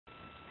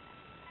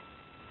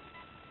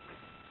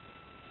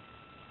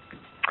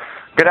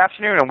Good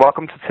afternoon and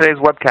welcome to today's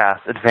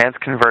webcast,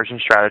 Advanced Conversion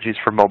Strategies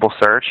for Mobile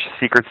Search,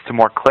 Secrets to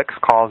More Clicks,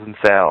 Calls, and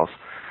Sales.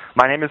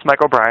 My name is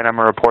Michael Bryan. I'm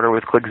a reporter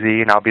with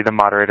ClickZ, and I'll be the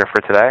moderator for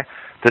today.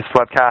 This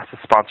webcast is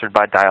sponsored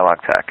by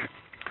DialogTech.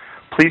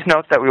 Please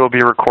note that we will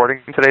be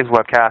recording today's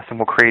webcast and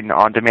will create an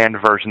on-demand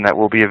version that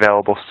will be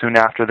available soon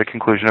after the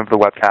conclusion of the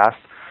webcast.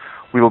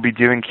 We will be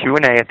doing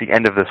Q&A at the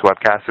end of this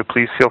webcast, so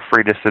please feel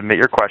free to submit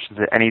your questions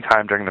at any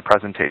time during the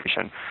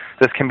presentation.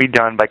 This can be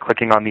done by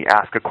clicking on the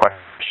Ask a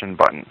Question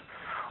button.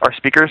 Our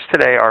speakers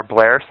today are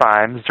Blair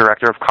Symes,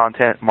 Director of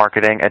Content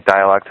Marketing at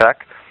DialogTech,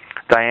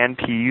 Diane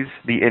Pease,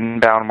 the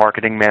Inbound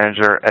Marketing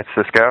Manager at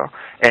Cisco,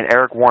 and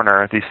Eric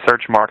Warner, the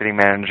Search Marketing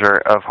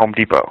Manager of Home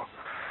Depot.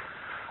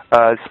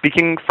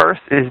 Speaking first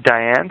is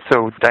Diane.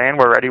 So, Diane,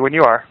 we're ready when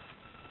you are.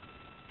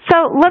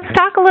 So let's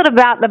talk a little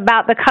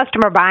about the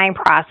customer buying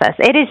process.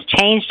 It has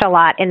changed a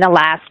lot in the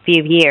last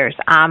few years.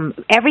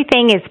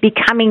 Everything is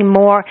becoming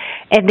more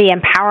in the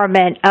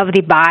empowerment of the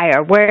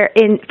buyer.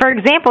 For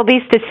example,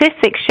 these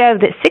statistics show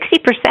that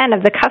 60%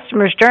 of the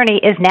customer's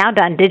journey is now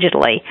done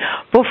digitally.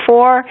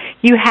 Before,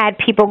 you had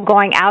people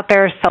going out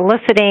there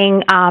soliciting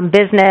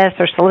business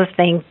or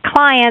soliciting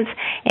clients,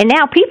 and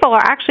now people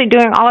are actually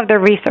doing all of their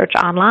research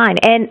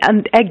online.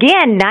 And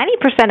again,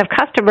 90% of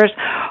customers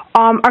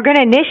are going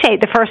to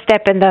initiate the first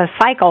step in the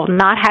cycle,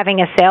 not having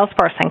a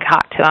salesperson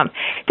talk to them.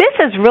 This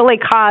has really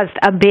caused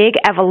a big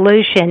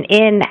evolution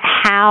in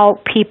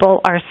how people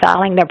are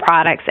selling their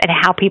products and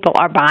how people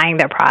are buying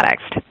their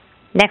products.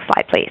 Next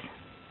slide, please.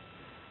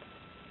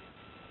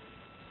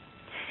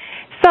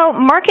 So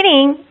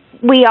marketing,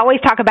 we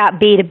always talk about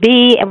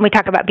B2B and we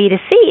talk about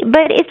B2C,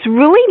 but it's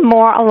really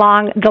more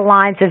along the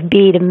lines of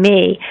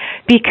B2Me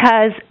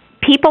because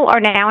people are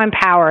now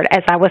empowered,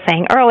 as I was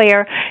saying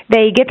earlier.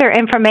 They get their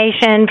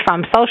information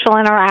from social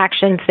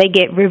interactions. They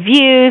get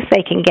reviews.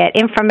 They can get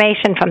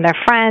information from their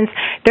friends.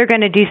 They're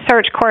going to do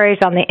search queries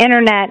on the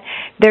Internet.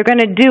 They're going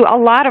to do a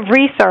lot of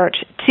research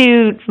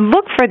to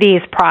look for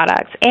these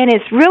products. And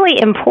it's really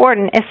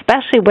important,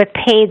 especially with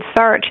paid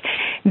search,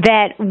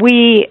 that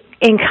we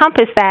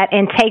encompass that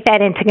and take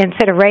that into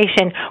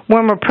consideration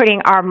when we're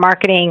putting our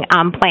marketing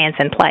plans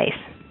in place.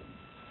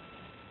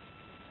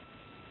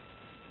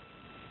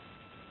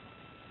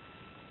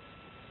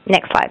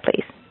 Next slide,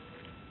 please.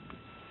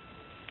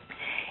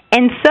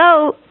 And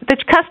so the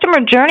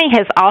customer journey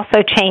has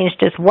also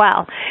changed as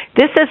well.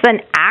 This is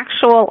an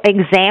actual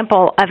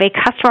example of a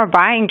customer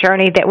buying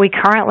journey that we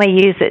currently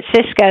use at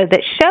Cisco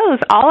that shows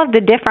all of the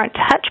different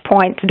touch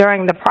points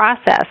during the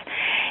process.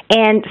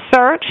 And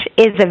search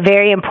is a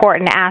very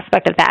important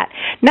aspect of that,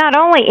 not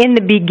only in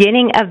the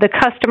beginning of the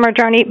customer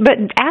journey, but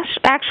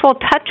actual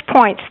touch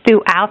points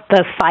throughout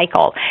the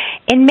cycle.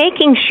 In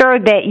making sure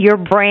that your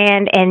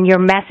brand and your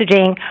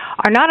messaging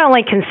are not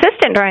only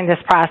consistent during this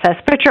process,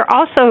 but you're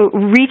also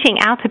reaching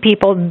out to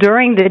people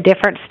during the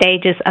different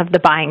stages of the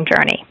buying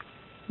journey.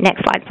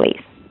 Next slide,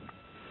 please.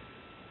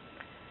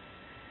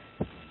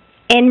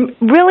 And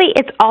really,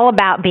 it's all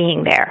about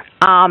being there.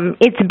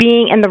 It's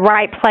being in the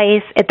right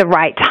place at the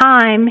right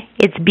time.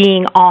 It's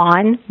being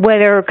on.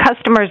 Whether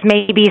customers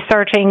may be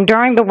searching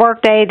during the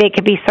workday, they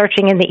could be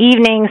searching in the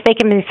evenings, they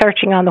can be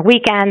searching on the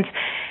weekends.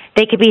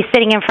 They could be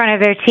sitting in front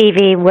of their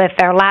TV with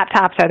their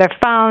laptops or their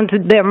phones.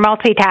 They're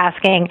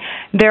multitasking.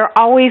 They're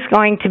always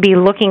going to be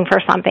looking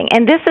for something.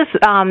 And this is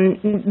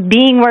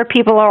being where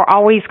people are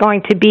always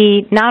going to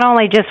be, not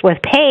only just with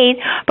paid,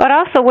 but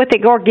also with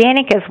the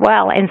organic as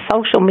well and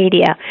social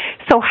media.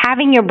 So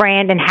having your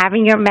brand and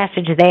having your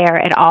message there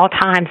at all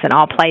times and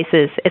all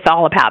places, it's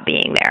all about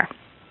being there.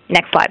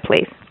 Next slide,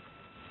 please.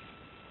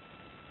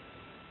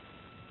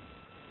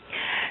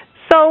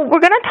 So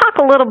we're going to talk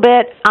a little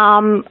bit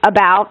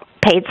about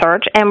paid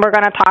search, and we're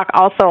going to talk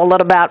also a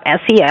little about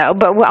SEO,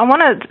 but I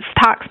want to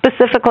talk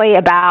specifically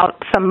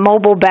about some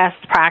mobile best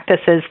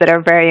practices that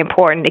are very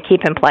important to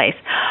keep in place.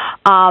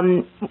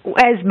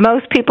 As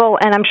most people,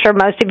 and I'm sure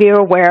most of you are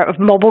aware of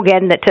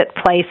Mobilegeddon that took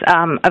place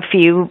a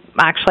few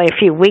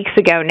weeks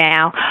ago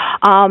now.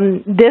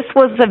 This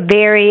was a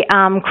very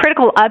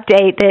critical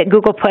update that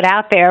Google put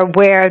out there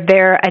where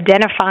they're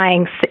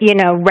identifying,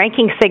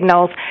 ranking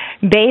signals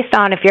based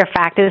on if your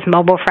fact is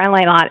mobile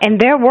friendly or not.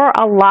 And there were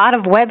a lot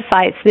of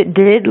websites that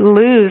did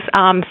lose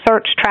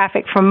search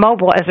traffic from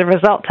mobile as a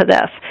result of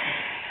this.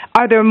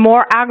 Are there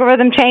more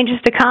algorithm changes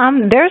to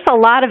come? There's a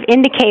lot of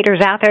indicators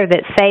out there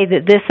that say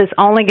that this is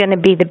only going to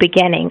be the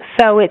beginning.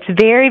 So it's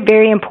very,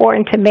 very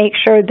important to make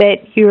sure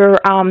that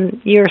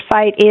your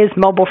site is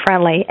mobile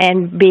friendly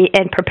and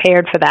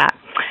prepared for that.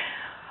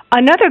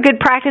 Another good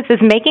practice is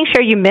making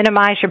sure you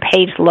minimize your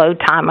page load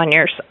time on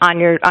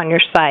your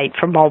site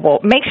for mobile.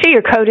 Make sure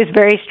your code is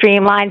very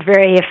streamlined,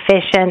 very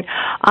efficient,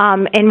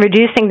 and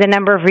reducing the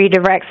number of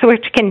redirects,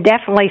 which can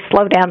definitely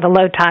slow down the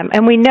load time.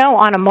 And we know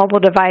on a mobile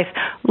device,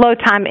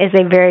 load time is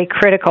a very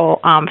critical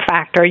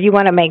factor. You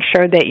want to make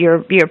sure that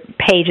your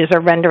pages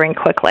are rendering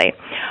quickly.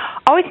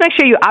 always make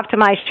sure you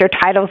optimize your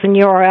titles and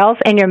URLs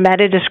and your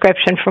meta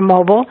description for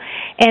mobile.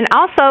 And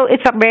also,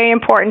 it's very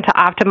important to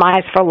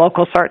optimize for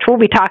local search. We'll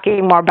be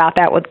talking more about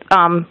that with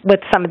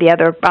some of the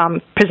other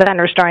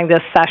presenters during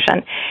this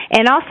session.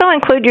 And also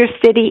include your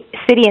city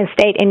and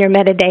state in your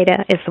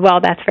metadata as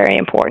well. That's very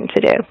important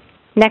to do.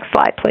 Next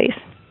slide, please.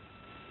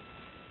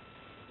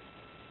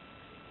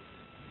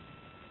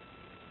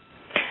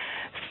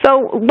 So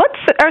what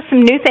are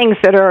some new things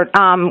that are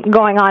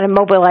going on in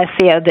mobile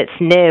SEO that's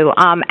new?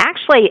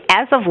 Actually,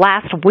 as of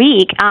last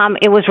week,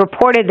 it was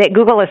reported that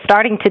Google is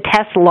starting to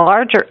test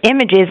larger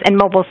images in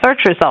mobile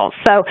search results.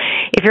 So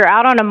if you're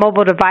out on a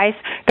mobile device,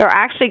 they're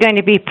actually going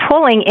to be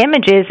pulling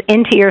images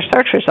into your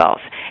search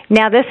results.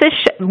 Now, this is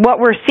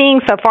what we're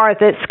seeing so far is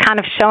it's kind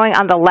of showing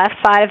on the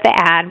left side of the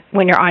ad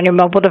when you're on your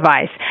mobile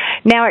device.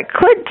 Now, it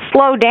could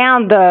slow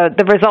down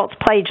the results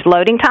page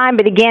loading time,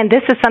 but again,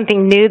 this is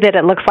something new that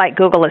it looks like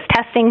Google is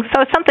testing,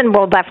 so it's something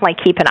we'll definitely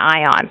keep an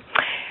eye on.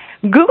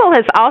 Google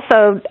has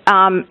also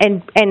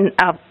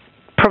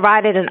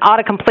provided an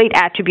autocomplete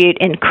attribute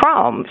in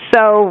Chrome.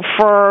 So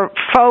for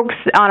folks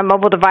on a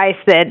mobile device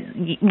that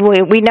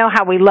we know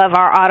how we love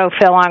our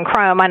autofill on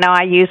Chrome, I know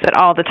I use it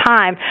all the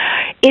time,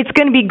 it's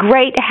going to be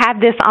great to have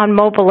this on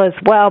mobile as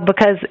well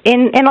because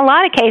in a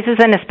lot of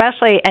cases, and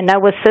especially I know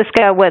with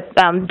Cisco with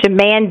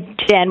demand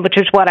gen, which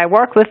is what I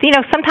work with,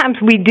 sometimes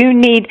we do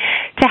need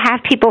to have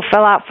people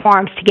fill out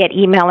forms to get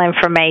email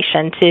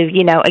information to,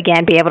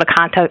 again, be able to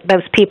contact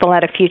those people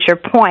at a future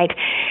point.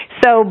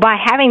 So by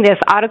having this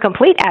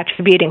autocomplete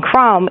attribute in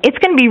Chrome, it's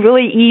going to be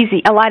really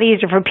easy, a lot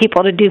easier for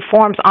people to do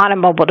forms on a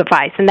mobile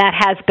device, and that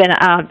has been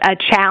a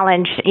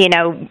challenge,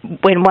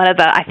 when one of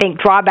the, I think,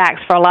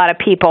 drawbacks for a lot of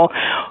people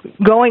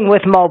going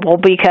with mobile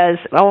because,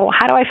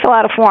 how do I fill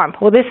out a form?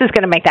 Well, this is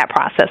going to make that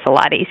process a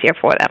lot easier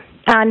for them.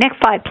 Next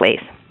slide, please.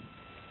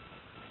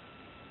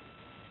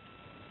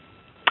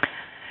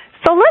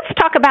 So let's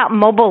talk about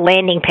mobile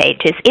landing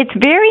pages. It's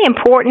very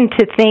important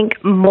to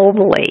think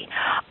mobilely,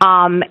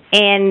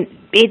 and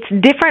it's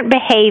different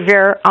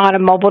behavior on a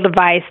mobile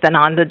device than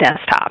on the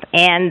desktop.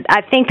 And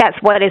I think that's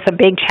what is a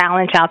big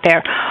challenge out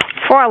there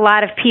for a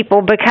lot of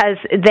people because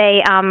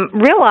they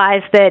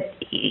realize that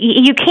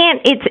you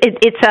can't,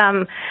 it's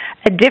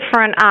a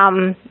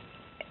different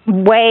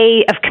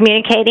way of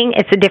communicating.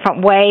 It's a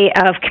different way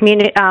of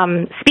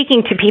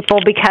speaking to people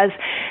because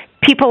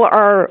people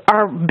are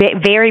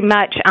very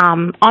much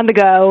on the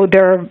go.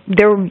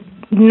 They're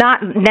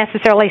not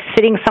necessarily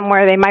sitting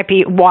somewhere. They might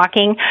be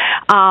walking,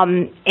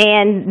 and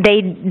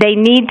they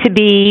need to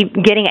be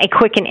getting a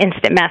quick and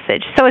instant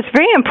message. So it's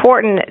very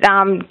important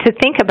to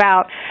think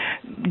about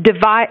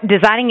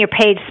designing your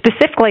page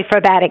specifically for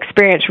that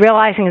experience,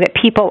 realizing that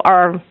people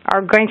are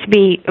going to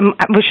be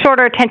with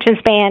shorter attention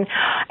span,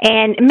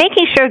 and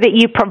making sure that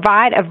you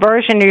provide a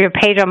version of your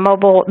page on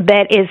mobile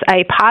that is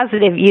a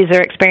positive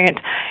user experience,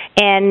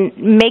 and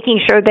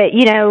making sure that,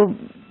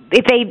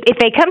 if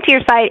they come to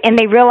your site and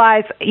they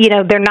realize,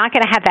 they're not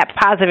going to have that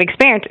positive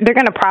experience, they're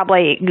going to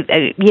probably,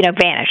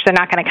 vanish. They're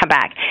not going to come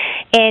back.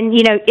 And,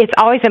 it's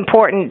always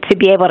important to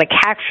be able to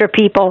capture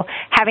people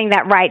having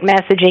that right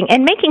messaging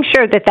and making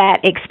sure that that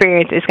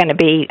experience is going to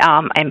be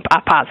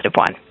a positive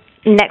one.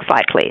 Next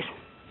slide, please.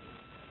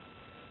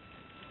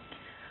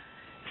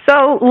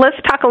 So let's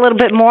talk a little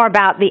bit more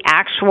about the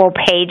actual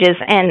pages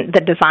and the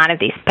design of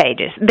these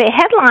pages. The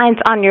headlines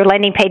on your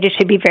landing pages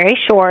should be very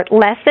short.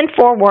 Less than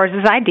 4 words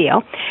is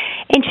ideal.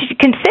 And you should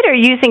consider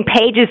using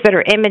pages that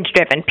are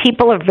image-driven.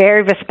 People are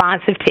very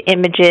responsive to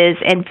images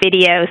and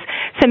videos,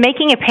 so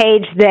making a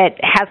page that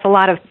has a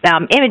lot of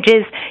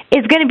images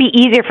is going to be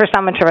easier for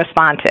someone to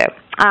respond to.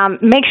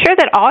 Make sure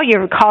that all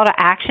your call to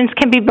actions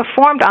can be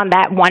performed on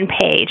that one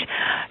page.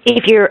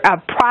 If you're a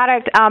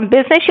product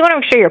business, you want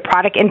to make sure your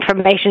product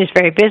information is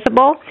very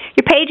visible.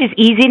 Your page is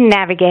easy to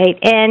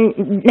navigate, and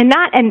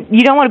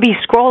you don't want to be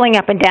scrolling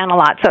up and down a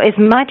lot. So as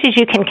much as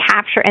you can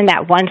capture in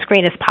that one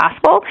screen as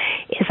possible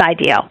is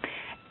ideal.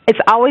 It's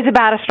always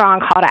about a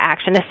strong call to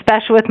action,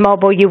 especially with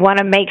mobile. You want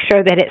to make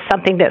sure that it's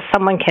something that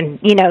someone can,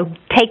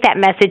 take that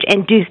message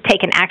and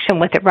take an action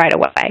with it right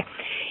away.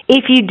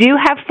 If you do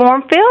have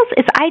form fills,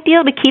 it's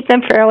ideal to keep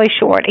them fairly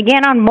short.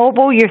 Again, on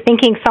mobile, you're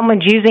thinking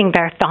someone's using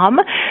their thumb,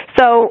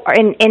 so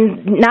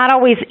and not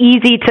always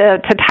easy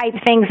to type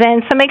things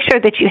in, so make sure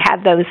that you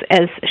have those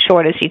as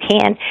short as you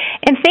can.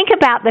 And think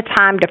about the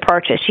time to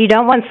purchase. You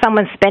don't want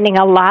someone spending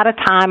a lot of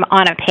time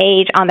on a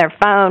page on their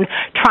phone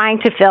trying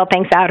to fill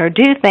things out or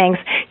do things.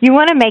 You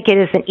want to make it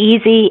as an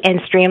easy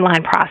and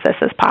streamlined process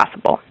as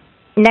possible.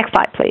 Next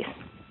slide, please.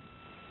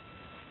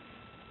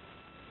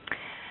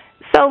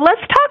 So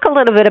let's talk a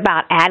little bit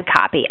about ad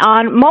copy.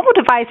 On mobile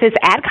devices,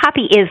 ad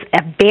copy is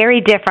very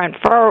different.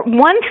 For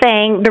one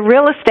thing, the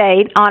real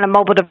estate on a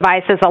mobile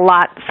device is a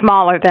lot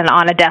smaller than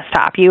on a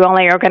desktop. You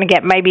only are going to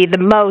get maybe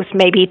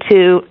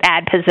 2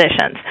 ad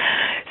positions.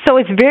 So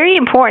it's very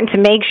important to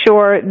make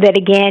sure that,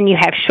 again, you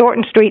have short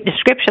and sweet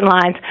description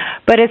lines,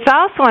 but it's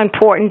also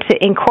important to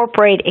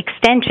incorporate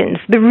extensions.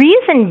 The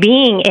reason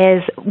being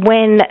is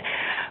when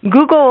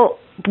Google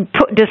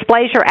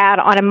displays your ad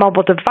on a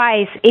mobile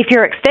device, if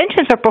your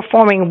extensions are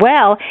performing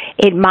well,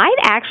 it might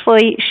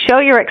actually show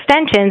your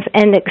extensions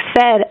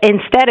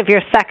instead of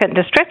your second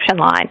description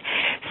line.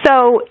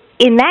 So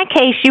in that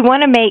case, you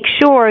want to make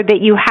sure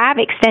that you have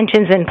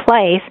extensions in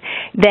place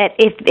that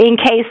if in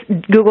case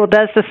Google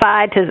does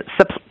decide to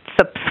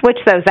switch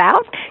those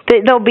out,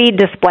 that they'll be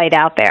displayed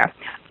out there.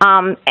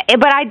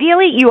 But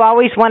ideally, you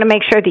always want to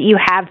make sure that you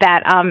have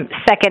that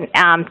second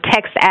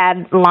text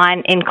ad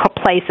line in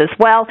place as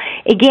well.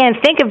 Again,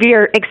 think of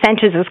your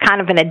extensions as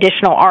kind of an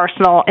additional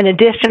arsenal, an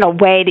additional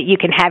way that you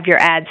can have your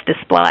ads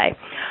display.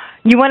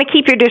 You want to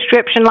keep your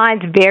description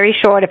lines very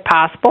short if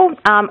possible.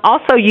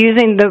 Also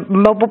using the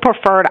mobile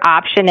preferred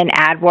option in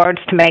AdWords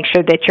to make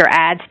sure that your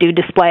ads do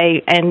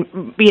display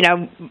and,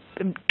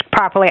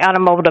 properly on a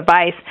mobile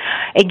device.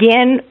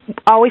 Again,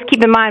 always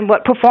keep in mind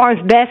what performs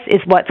best is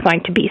what's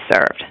going to be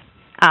served.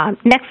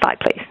 Next slide,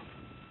 please.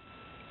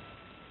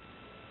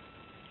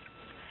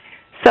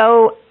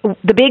 So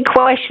the big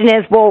question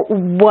is, well,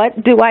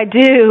 what do I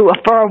do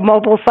for a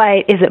mobile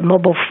site? Is it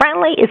mobile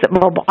friendly? Is it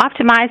mobile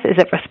optimized? Is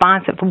it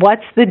responsive?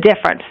 What's the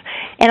difference?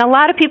 And a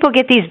lot of people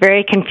get these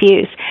very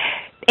confused.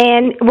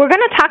 And we're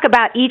going to talk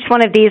about each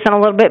one of these in a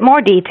little bit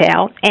more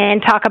detail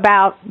and talk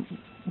about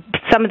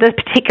some of the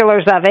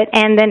particulars of it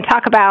and then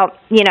talk about,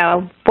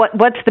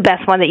 what's the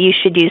best one that you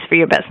should use for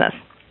your business.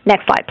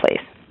 Next slide,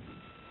 please.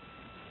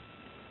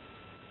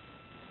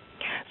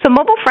 So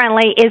mobile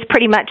friendly is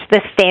pretty much the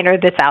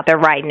standard that's out there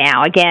right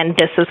now. Again,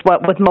 this is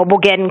what with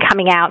Mobilegeddon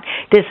coming out,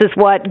 this is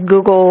what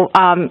Google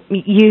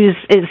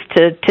uses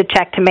to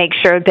check to make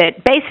sure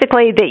that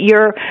basically that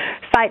your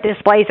site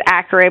displays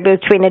accurate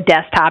between a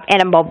desktop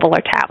and a mobile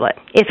or tablet.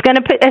 It's going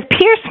to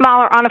appear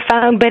smaller on a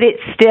phone, but it's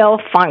still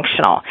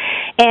functional.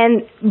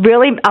 And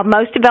really,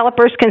 most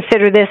developers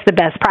consider this the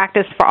best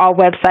practice for all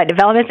website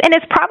developments, and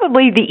it's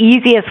probably the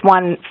easiest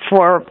one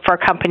for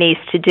companies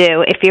to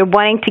do. If you're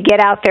wanting to get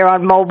out there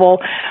on mobile,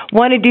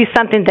 want to do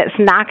something that's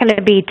not going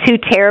to be too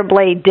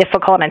terribly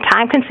difficult and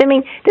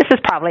time-consuming, this is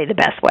probably the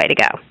best way to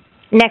go.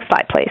 Next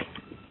slide, please.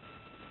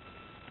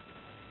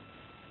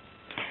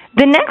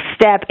 The next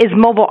step is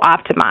mobile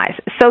optimized.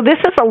 So this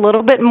is a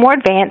little bit more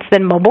advanced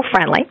than mobile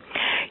friendly.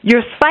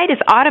 Your site is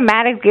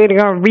automatically going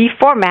to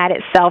reformat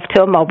itself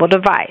to a mobile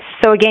device.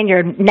 So again,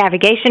 your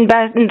navigation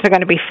buttons are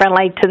going to be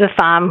friendly to the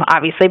thumb,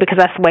 obviously, because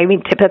that's the way we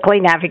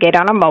typically navigate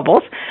on our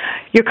mobiles.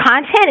 Your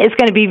content is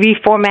going to be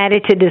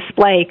reformatted to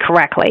display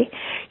correctly.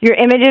 Your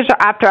images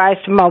are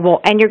optimized to mobile,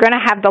 and you're going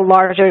to have the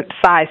larger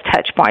size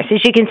touch points.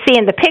 As you can see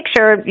in the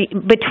picture,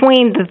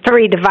 between the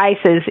three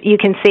devices, you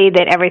can see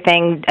that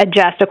everything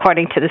adjusts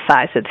according to the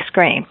size of the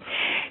screen.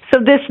 So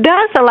this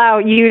does allow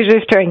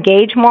users to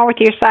engage more with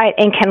your site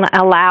and can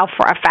allow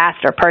for a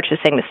faster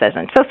purchasing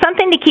decision. So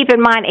something to keep in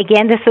mind,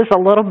 again, this is a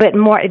little bit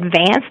more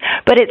advanced,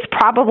 but it's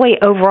probably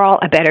overall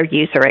a better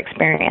user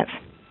experience.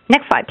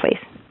 Next slide, please.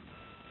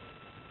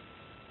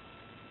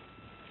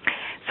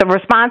 So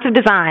responsive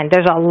design,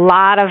 there's a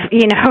lot of,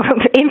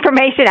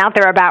 information out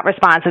there about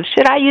responsive.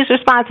 Should I use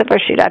responsive or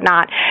should I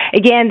not?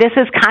 Again, this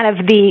is kind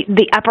of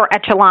the upper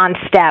echelon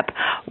step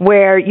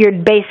where you're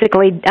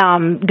basically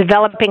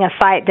developing a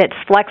site that's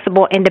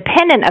flexible,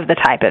 independent of the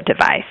type of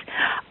device.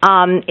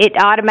 It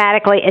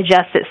automatically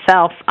adjusts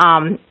itself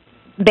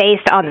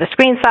based on the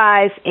screen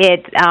size.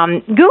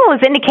 Google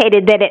has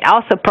indicated that it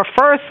also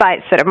prefers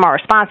sites that are more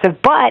responsive,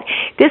 but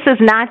this is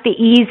not the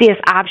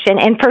easiest option.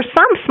 And for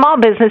some small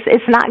business,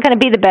 it's not going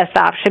to be the best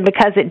option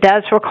because it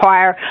does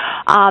require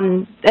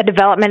a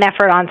development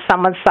effort on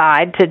someone's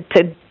side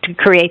to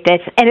create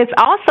this. And it's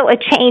also a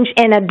change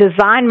in a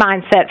design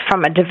mindset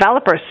from a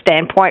developer's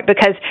standpoint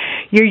because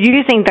you're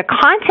using the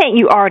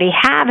content you already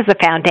have as a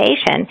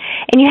foundation,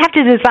 and you have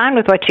to design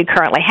with what you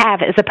currently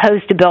have as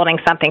opposed to building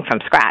something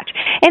from scratch.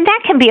 And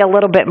that can be a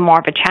little bit more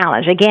of a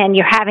challenge. Again,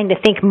 you're having to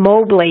think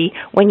mobily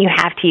when you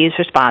have to use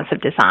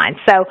responsive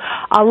design. So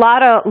a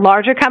lot of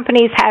larger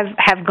companies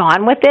have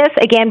gone with this,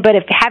 again, but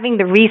if having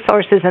the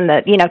resources and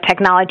the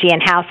technology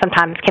in-house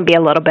sometimes can be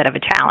a little bit of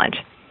a challenge.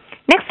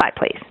 Next slide,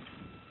 please.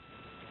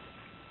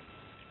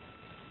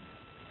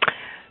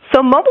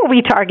 So mobile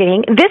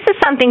retargeting, this is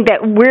something that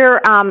we're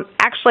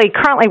actually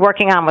currently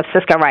working on with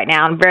Cisco right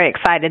now. I'm very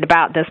excited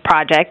about this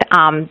project.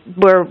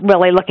 We're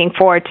really looking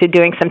forward to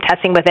doing some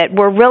testing with it.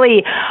 We're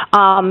really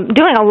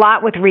doing a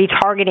lot with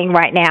retargeting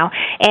right now.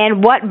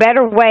 And what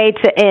better way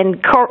to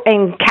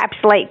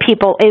encapsulate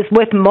people is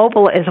with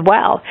mobile as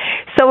well.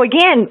 So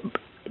again,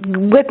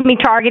 with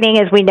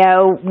retargeting, as we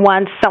know,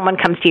 once someone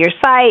comes to your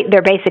site,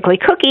 they're basically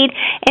cookied,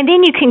 and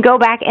then you can go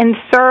back and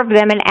serve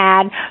them an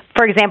ad,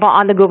 for example,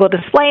 on the Google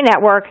Display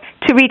Network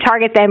to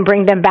retarget them,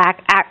 bring them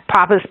back,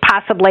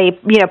 possibly,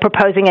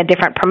 proposing a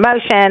different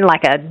promotion,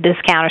 like a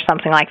discount or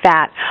something like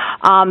that.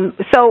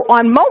 So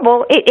on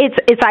mobile,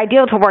 it's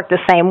ideal to work the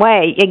same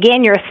way.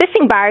 Again, you're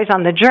assisting buyers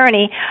on the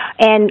journey,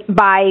 and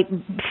by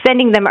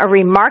sending them a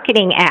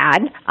remarketing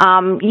ad,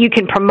 you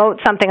can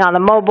promote something on the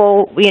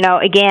mobile.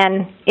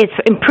 Again, it's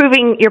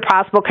improving your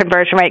possible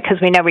conversion rate because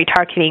we know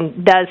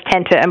retargeting does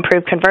tend to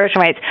improve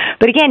conversion rates.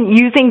 But again,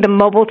 using the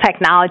mobile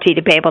technology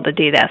to be able to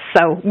do this.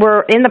 So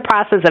we're in the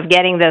process of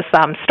getting this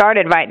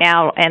started right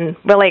now and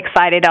really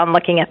excited on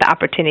looking at the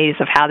opportunities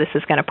of how this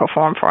is going to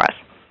perform for us.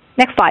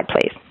 Next slide,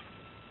 please.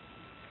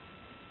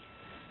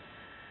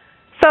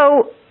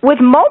 So with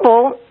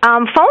mobile,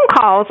 phone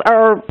calls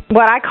are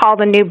what I call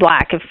the new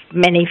black. If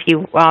many of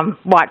you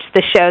watched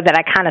the show that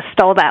I kind of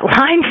stole that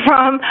line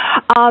from,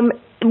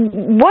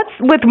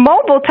 with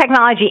mobile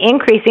technology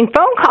increasing,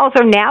 phone calls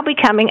are now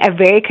becoming a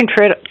very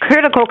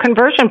critical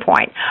conversion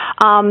point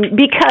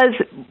because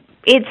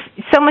it's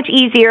so much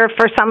easier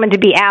for someone to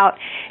be out.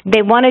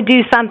 They want to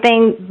do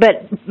something,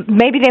 but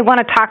maybe they want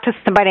to talk to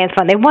somebody on the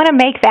phone. They want to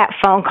make that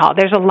phone call.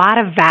 There's a lot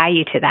of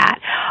value to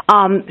that.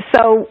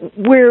 So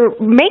we're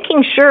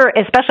making sure,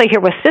 especially here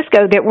with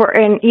Cisco, that we're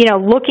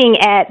looking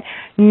at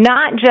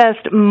not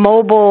just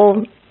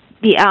mobile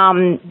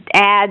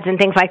ads and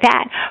things like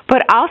that,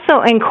 but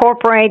also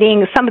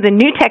incorporating some of the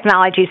new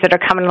technologies that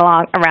are coming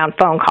along around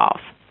phone calls.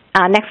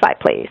 Next slide,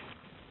 please.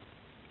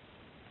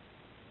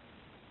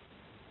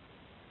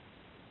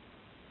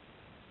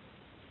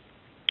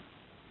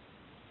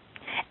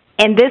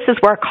 And this is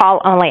where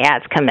call-only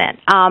ads come in.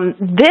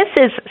 This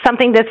is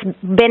something that's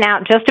been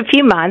out just a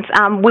few months.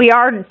 We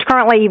are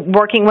currently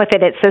working with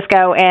it at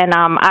Cisco, and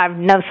I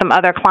know some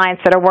other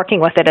clients that are working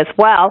with it as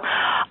well.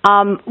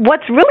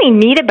 What's really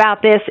neat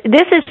about this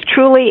is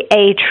truly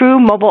a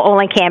true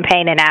mobile-only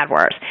campaign in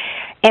AdWords.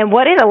 And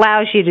what it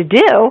allows you to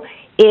do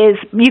is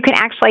you can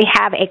actually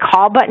have a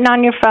call button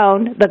on your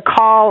phone. The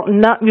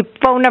your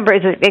phone number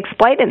is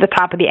displayed at the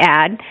top of the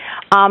ad,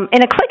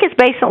 and a click is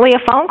basically a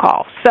phone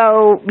call.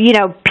 So,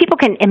 people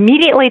can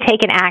immediately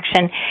take an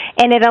action,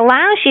 and it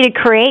allows you to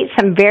create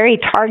some very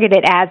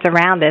targeted ads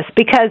around this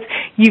because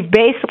you've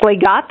basically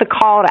got the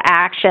call to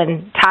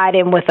action tied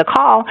in with the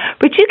call,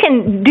 but you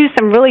can do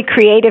some really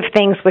creative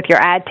things with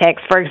your ad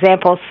text. For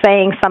example,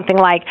 saying something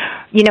like,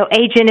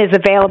 agent is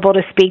available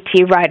to speak to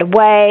you right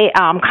away,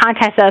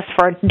 contact us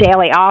for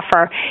daily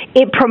offer.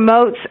 It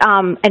promotes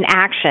an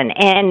action,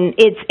 and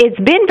it's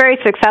been very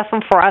successful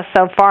for us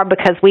so far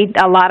because we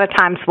a lot of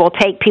times will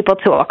take people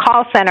to a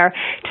call center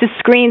to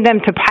screen them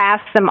to pass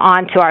them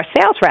on to our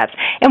sales reps,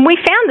 and we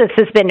found this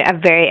has been a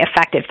very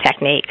effective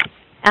technique.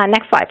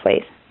 Next slide,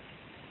 please.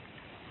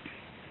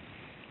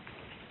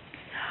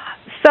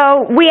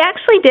 So we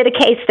actually did a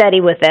case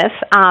study with this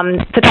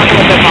to talk a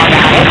little bit more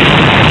about it.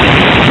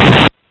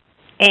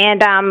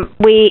 And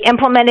we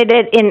implemented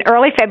it in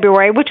early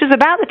February, which is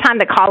about the time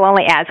that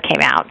call-only ads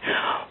came out.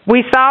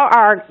 We saw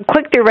our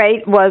click-through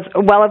rate was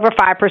well over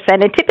 5%,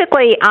 and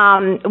typically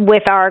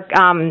with our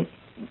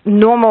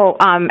normal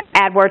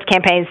AdWords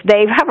campaigns,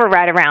 they hover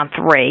right around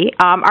 3.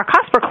 Our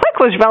cost per click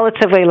was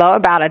relatively low,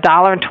 about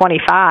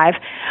 $1.25.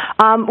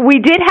 We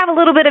did have a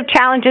little bit of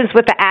challenges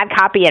with the ad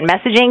copy and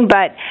messaging,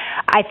 but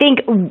I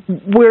think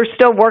we're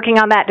still working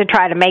on that to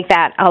try to make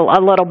that a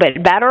little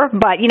bit better.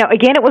 But,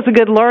 again, it was a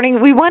good learning.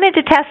 We wanted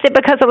to test it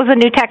because it was a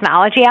new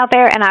technology out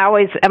there, and I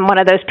always am one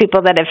of those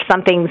people that if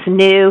something's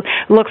new,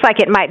 looks like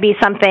it might be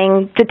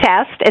something to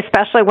test,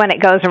 especially when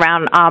it goes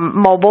around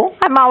mobile.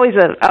 I'm always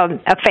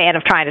a fan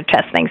of trying to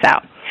test things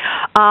out.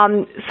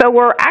 So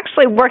we're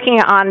actually working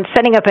on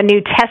setting up a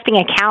new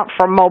testing account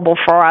for mobile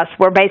for us.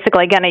 We're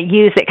basically going to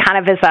use it kind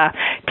of as a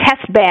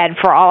test bed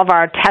for all of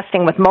our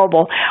testing with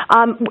mobile.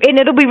 And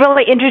it'll be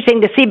really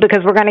interesting to see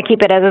because we're going to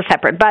keep it as a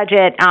separate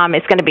budget.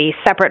 It's going to be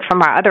separate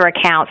from our other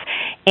accounts.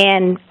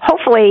 And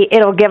hopefully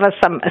it'll give us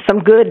some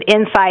good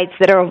insights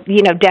that will,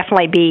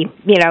 definitely be,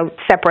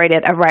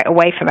 separated right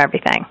away from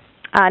everything.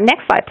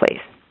 Next slide,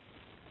 please.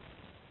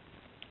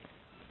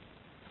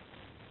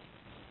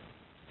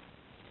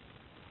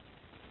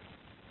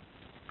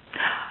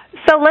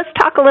 So let's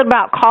talk a little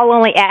about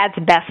call-only ads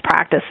best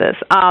practices.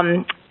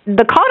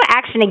 The call to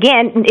action,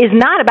 again, is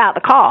not about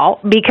the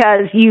call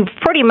because you've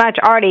pretty much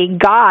already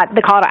got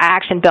the call to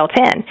action built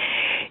in.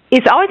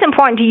 It's always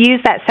important to use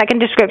that second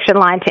description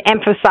line to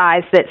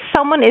emphasize that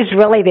someone is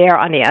really there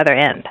on the other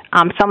end.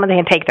 Someone that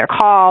can take their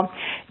call,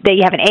 that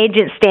you have an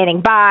agent standing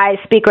by,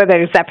 speak with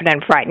their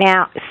representative right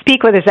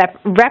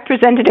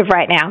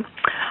now,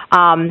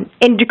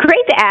 and to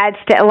create the ads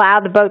to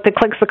allow both the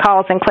clicks to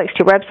calls and clicks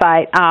to your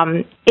website,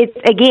 it's,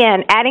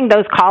 again, adding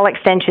those call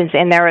extensions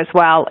in there as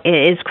well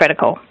is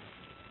critical.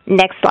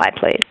 Next slide,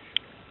 please.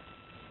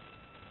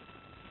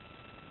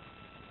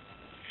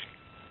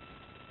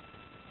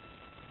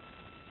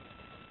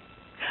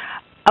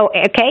 Oh,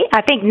 okay.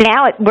 I think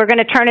now we're going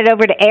to turn it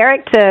over to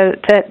Eric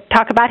to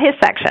talk about his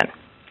section.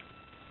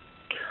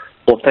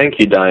 Well, thank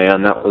you,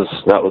 Diane. That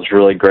was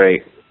really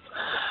great.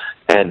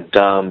 And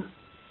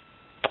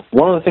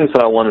one of the things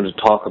that I wanted to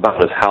talk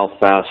about is how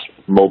fast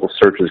mobile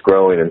search is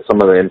growing and some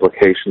of the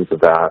implications of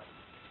that.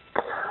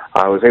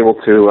 I was able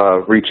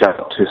to reach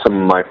out to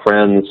some of my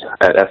friends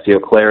at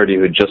SEO Clarity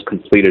who had just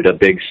completed a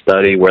big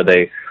study where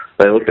they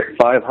looked at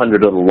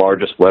 500 of the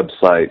largest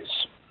websites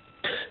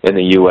in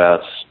the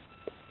U.S.,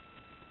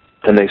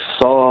 and they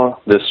saw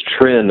this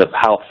trend of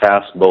how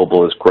fast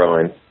mobile is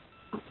growing.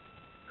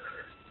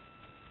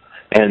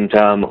 And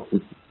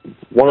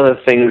one of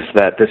the things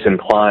that this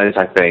implies,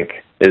 I think,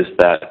 is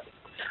that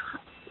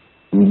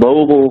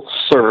mobile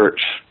search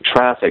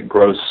traffic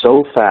grows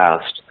so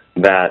fast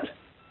that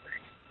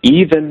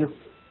even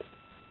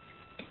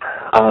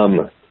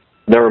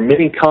there are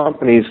many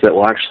companies that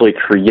will actually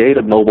create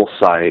a mobile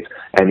site,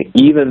 and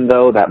even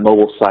though that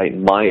mobile site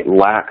might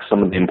lack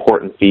some of the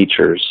important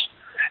features,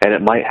 and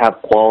it might have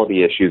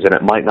quality issues, and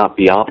it might not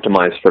be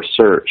optimized for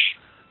search,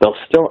 they'll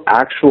still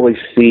actually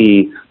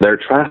see their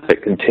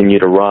traffic continue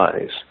to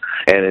rise.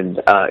 And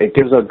it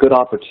gives a good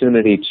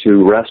opportunity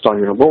to rest on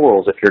your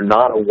laurels if you're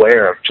not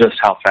aware of just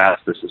how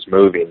fast this is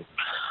moving.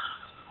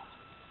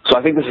 So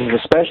I think this is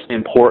especially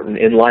important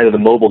in light of the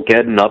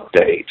Mobilegeddon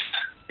update,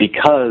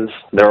 because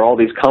there are all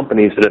these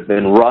companies that have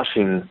been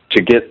rushing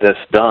to get this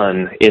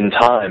done in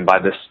time by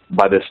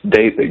this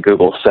date that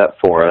Google set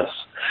for us.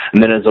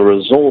 And then as a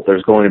result,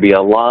 there's going to be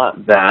a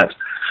lot that,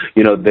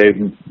 you know,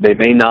 they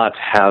may not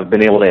have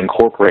been able to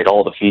incorporate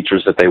all the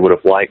features that they would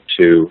have liked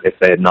to if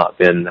they had not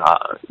been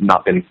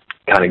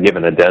kind of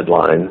given a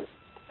deadline.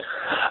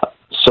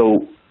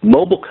 So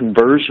mobile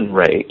conversion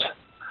rate,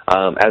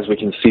 as we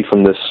can see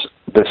from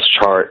this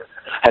chart,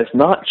 has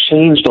not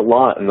changed a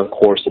lot in the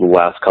course of the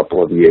last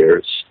couple of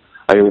years.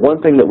 I mean,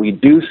 one thing that we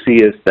do see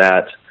is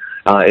that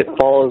it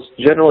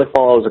generally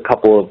follows a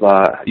couple of,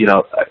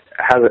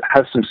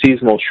 has some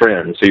seasonal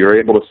trends. So you're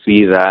able to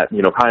see that,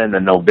 you know, kind of in the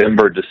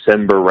November,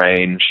 December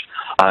range,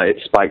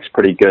 it spikes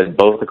pretty good,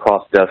 both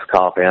across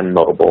desktop and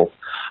mobile.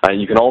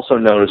 You can also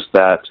notice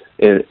that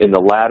in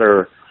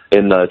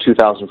the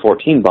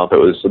 2014 bump,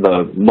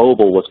 the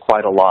mobile was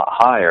quite a lot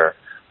higher.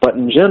 But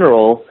in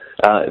general,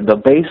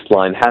 the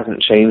baseline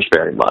hasn't changed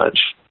very much.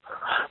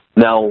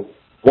 Now,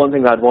 one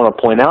thing I'd want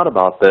to point out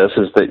about this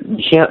is that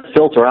you can't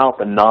filter out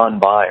the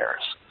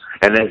non-buyers.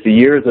 And as the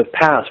years have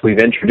passed, we've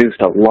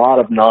introduced a lot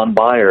of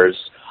non-buyers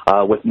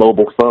with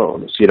mobile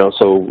phones. You know,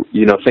 so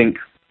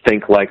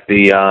think like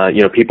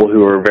the people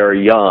who are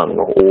very young,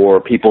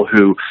 or people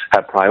who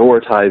have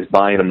prioritized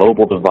buying a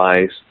mobile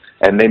device,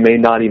 and they may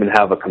not even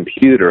have a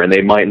computer, and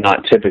they might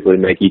not typically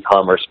make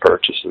e-commerce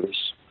purchases.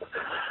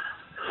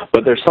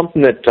 But there's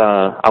something that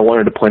I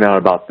wanted to point out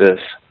about this.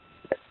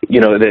 You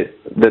know,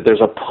 that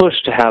there's a push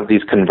to have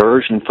these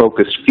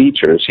conversion-focused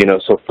features. You know,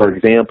 so for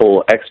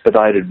example,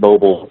 expedited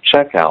mobile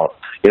checkout.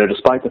 You know,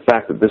 despite the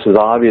fact that this is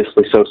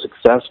obviously so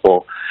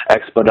successful,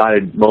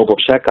 expedited mobile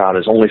checkout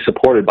is only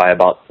supported by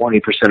about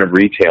 20% of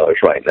retailers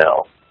right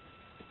now.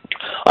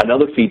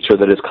 Another feature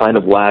that is kind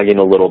of lagging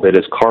a little bit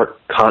is cart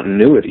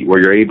continuity, where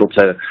you're able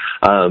to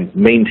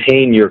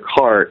maintain your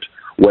cart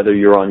whether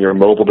you're on your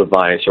mobile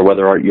device or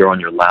whether you're on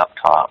your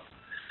laptop.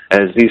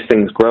 And as these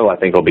things grow, I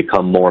think it'll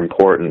become more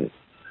important.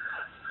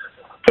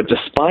 But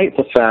despite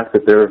the fact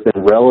that there have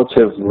been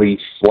relatively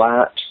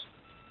flat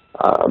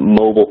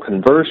mobile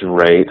conversion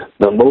rate,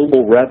 the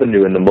mobile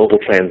revenue and the mobile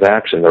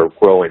transactions are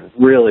growing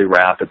really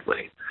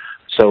rapidly.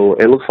 So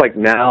it looks like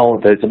now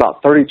that it's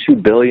about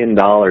 $32 billion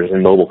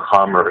in mobile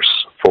commerce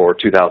for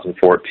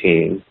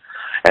 2014.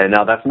 And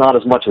now that's not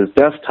as much as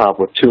desktop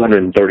with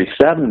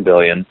 $237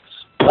 billion,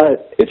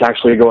 but it's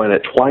actually going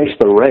at twice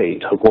the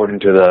rate, according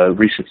to the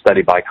recent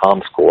study by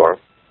ComScore.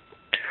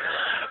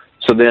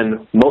 So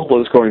then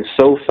mobile is growing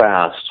so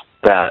fast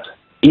that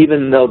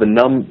even though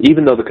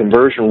the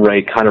conversion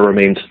rate kind of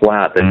remains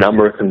flat, the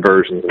number of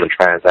conversions and the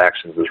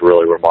transactions is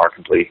really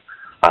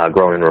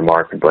growing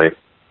remarkably.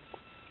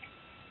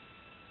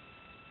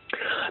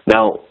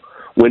 Now,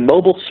 when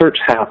mobile search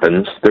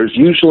happens, there's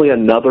usually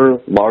another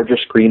larger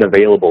screen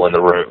available in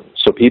the room.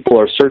 So people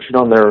are searching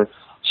on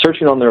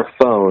their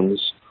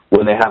phones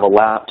when they have a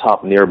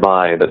laptop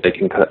nearby that they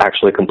can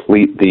actually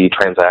complete the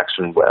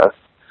transaction with.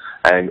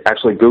 And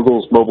actually,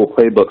 Google's mobile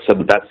playbook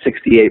said that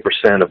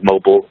 68% of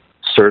mobile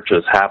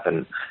searches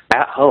happen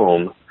at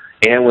home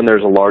and when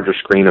there's a larger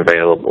screen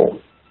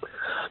available.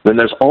 Then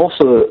there's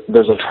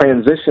a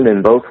transition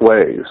in both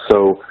ways.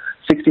 So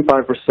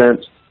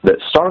 65% that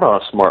start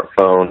on a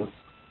smartphone,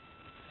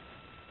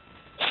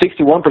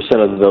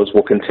 61% of those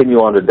will continue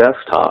on to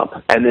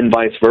desktop, and then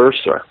vice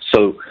versa.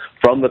 So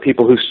from the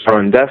people who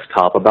start on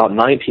desktop, about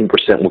 19%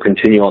 will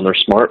continue on their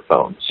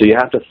smartphone. So you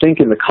have to think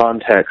in the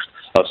context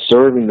of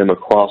serving them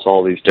across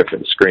all these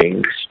different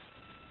screens.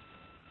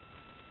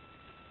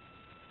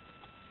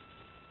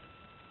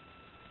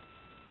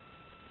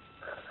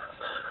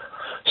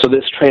 So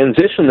this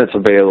transition that's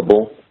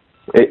available,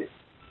 it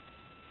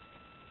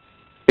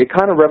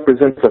kind of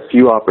represents a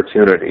few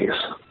opportunities.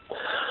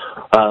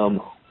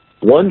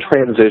 One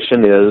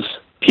transition is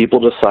people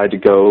decide to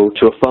go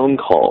to a phone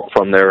call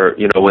from their,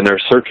 when they're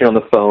searching on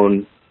the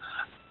phone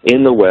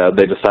in the web,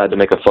 they decide to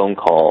make a phone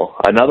call.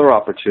 Another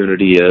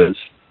opportunity is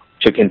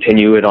to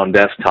continue it on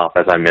desktop,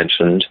 as I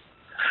mentioned.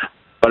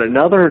 But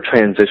another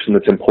transition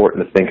that's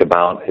important to think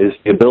about is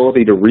the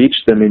ability to reach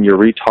them in your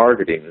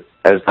retargeting,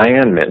 as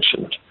Diane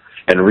mentioned,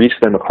 and reach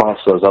them across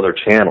those other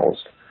channels.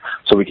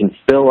 So we can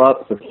fill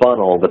up the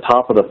funnel, the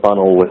top of the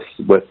funnel,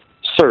 with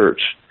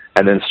search,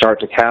 and then start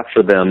to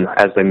capture them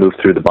as they move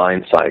through the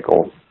buying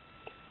cycle.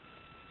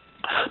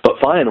 But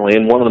finally,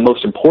 and one of the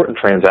most important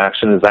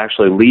transactions is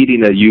actually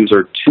leading a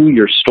user to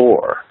your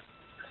store.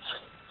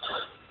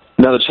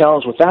 Now, the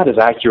challenge with that is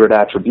accurate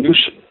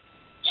attribution.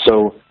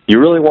 So you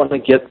really want to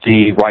get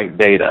the right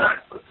data.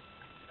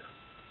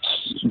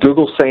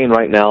 Google's saying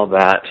right now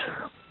that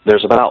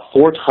there's about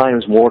 4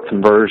 times more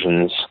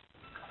conversions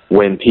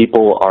when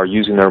people are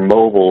using their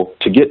mobile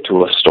to get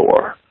to a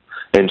store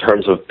in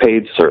terms of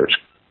paid search.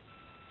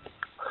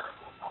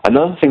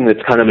 Another thing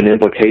that's kind of an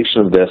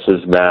implication of this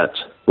is that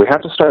we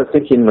have to start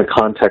thinking in the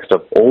context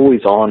of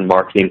always-on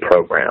marketing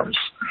programs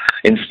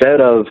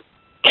instead of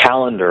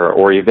calendar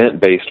or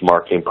event-based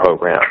marketing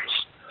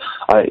programs.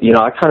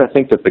 I kind of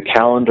think that the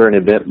calendar and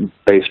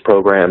event-based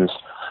programs,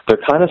 they're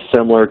kind of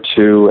similar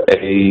to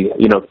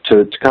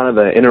to kind of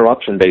the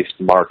interruption-based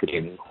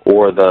marketing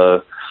or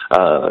the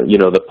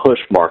push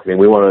marketing.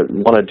 We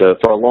wanted to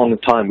for a long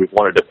time we've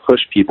wanted to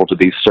push people to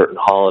these certain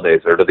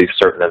holidays or to these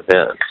certain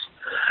events,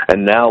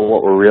 and now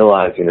what we're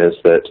realizing is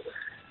that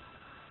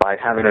by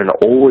having an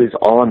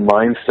always-on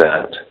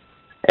mindset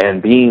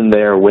and being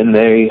there where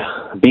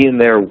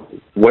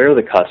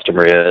the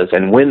customer is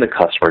and when the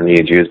customer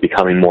needs you is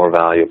becoming more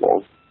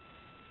valuable.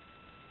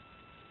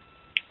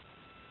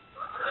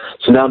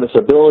 So now this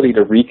ability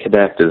to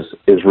reconnect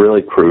is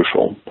really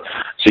crucial.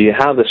 So you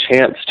have the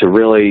chance to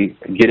really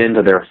get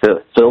into their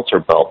filter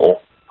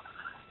bubble.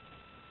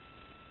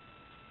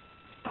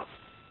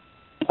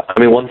 I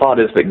mean, one thought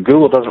is that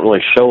Google doesn't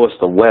really show us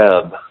the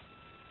web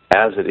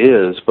as it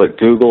is, but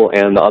Google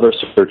and the other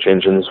search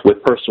engines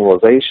with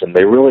personalization,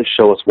 they really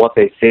show us what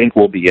they think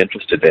we'll be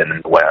interested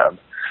in the web.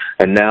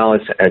 And now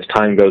as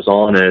time goes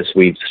on, as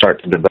we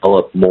start to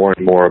develop more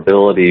and more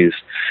abilities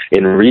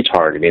in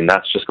retargeting,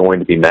 that's just going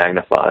to be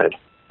magnified.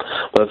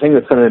 But the thing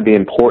that's going to be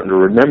important to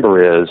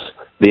remember is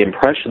the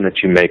impression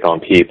that you make on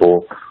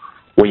people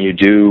when you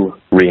do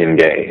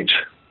re-engage.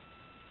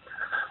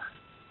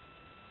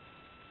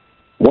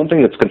 One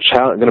thing that's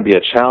going to be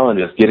a challenge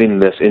is getting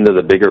this into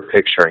the bigger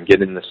picture and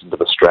getting this into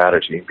the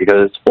strategy,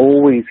 because it's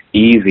always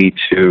easy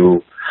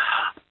to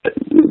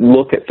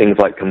look at things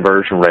like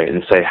conversion rate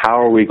and say,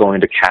 how are we going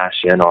to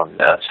cash in on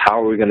this?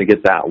 How are we going to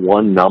get that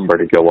one number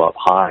to go up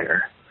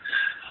higher?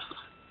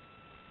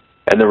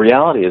 And the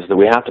reality is that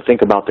we have to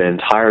think about the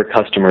entire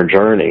customer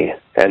journey,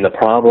 and the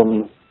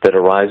problem that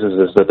arises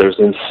is that there's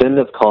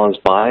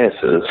incentive-caused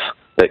biases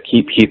that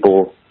keep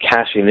people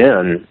cashing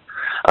in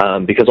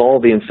because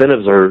all the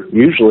incentives are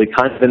usually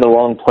kind of in the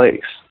wrong place.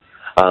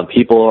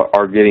 People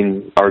are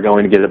going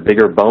to get a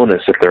bigger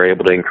bonus if they're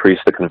able to increase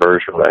the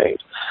conversion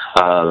rate.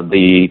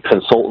 The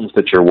consultants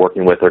that you're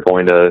working with are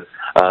going to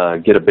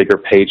get a bigger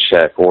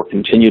paycheck or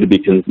continue to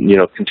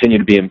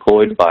be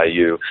employed by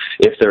you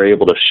if they're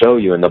able to show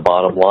you in the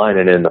bottom line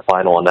and in the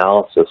final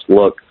analysis,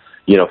 look,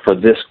 for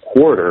this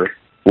quarter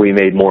we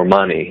made more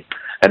money.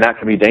 And that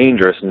can be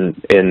dangerous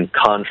in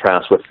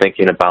contrast with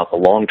thinking about the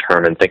long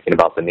term and thinking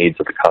about the needs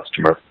of the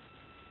customer.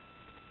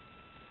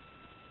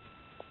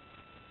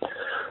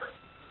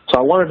 So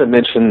I wanted to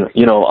mention,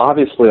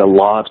 obviously a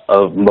lot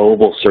of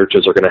mobile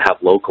searches are going to have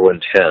local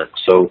intent.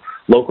 So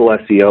local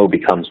SEO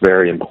becomes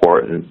very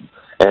important.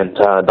 And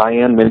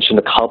Diane mentioned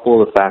a couple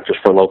of the factors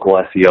for local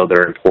SEO that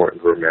are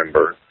important to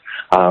remember.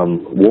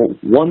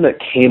 One that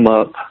came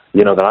up,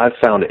 that I've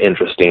found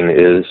interesting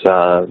is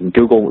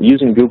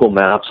using Google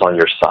Maps on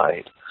your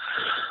site.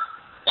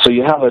 So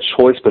you have a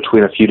choice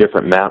between a few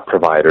different map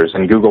providers,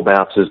 and Google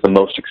Maps is the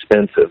most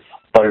expensive,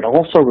 but it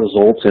also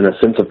results in a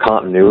sense of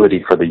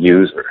continuity for the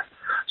user.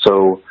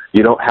 So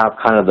you don't have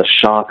kind of the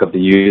shock of the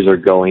user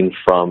going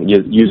from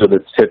user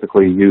that's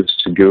typically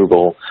used to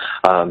Google,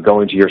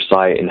 going to your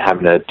site and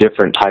having a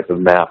different type of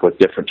map with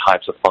different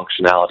types of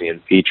functionality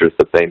and features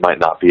that they might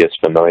not be as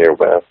familiar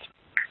with.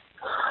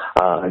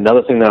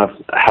 Another thing that I've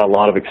had a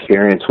lot of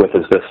experience with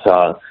is this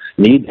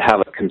need to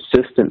have a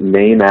consistent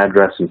name,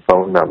 address, and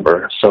phone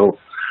number. So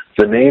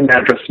the name,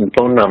 address, and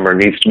phone number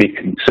needs to be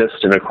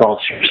consistent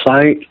across your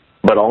site,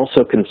 but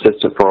also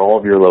consistent for all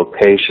of your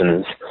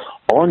locations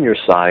on your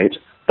site,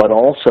 but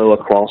also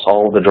across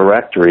all the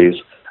directories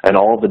and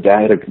all the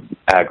data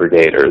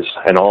aggregators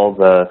and all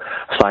the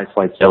sites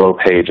like Yellow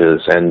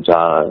Pages and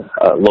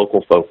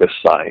local focus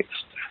sites.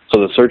 So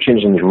the search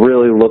engines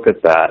really look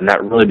at that, and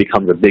that really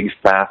becomes a big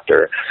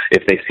factor.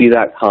 If they see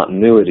that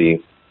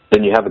continuity,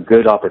 then you have a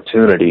good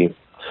opportunity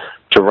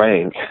to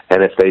rank,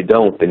 and if they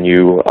don't, then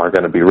you are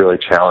going to be really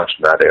challenged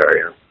in that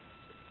area.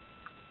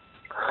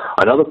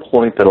 Another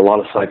point that a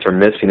lot of sites are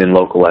missing in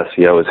local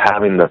SEO is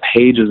having the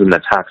pages and the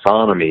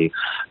taxonomy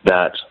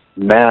that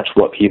match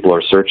what people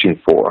are searching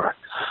for.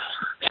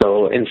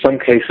 So in some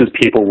cases,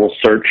 people will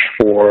search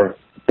for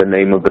the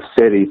name of the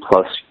city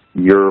plus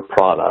your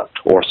product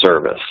or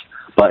service.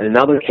 But in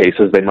other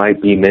cases, they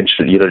might be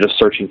mentioned, just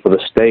searching for the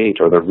state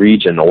or the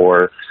region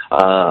or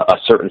a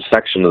certain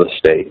section of the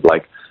state,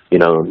 like,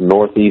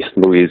 Northeast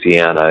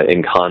Louisiana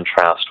in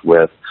contrast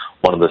with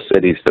one of the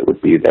cities that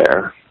would be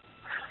there.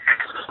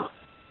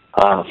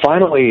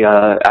 Finally,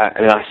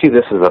 and I see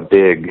this as a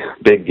big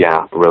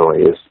gap,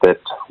 really, is that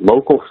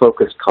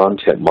local-focused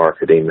content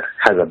marketing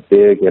has a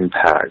big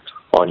impact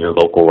on your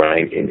local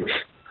rankings.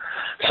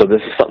 So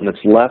this is something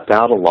that's left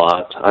out a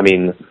lot. I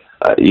mean,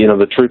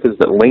 the truth is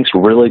that links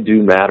really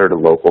do matter to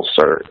local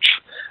search.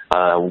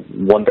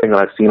 One thing that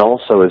I've seen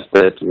also is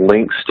that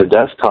links to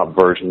desktop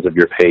versions of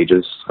your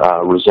pages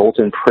result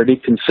in pretty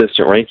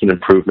consistent ranking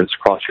improvements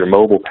across your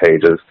mobile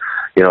pages.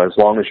 As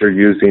long as you're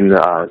using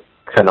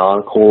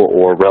canonical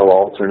or rel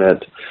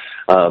alternate,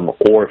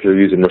 or if you're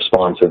using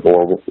responsive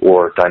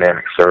or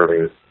dynamic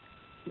serving.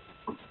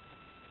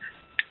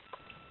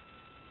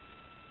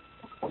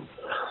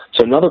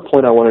 So another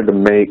point I wanted to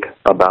make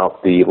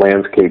about the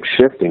landscape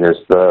shifting is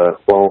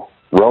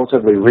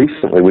relatively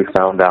recently we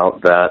found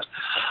out that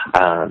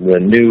the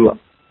new,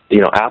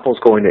 Apple's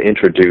going to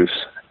introduce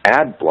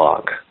ad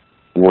block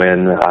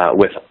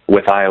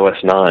with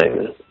iOS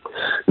 9.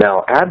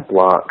 Now, ad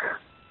block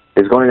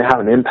is going to have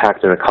an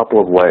impact in a couple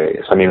of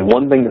ways. I mean,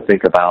 one thing to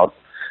think about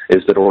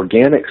is that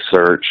organic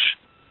search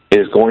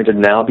is going to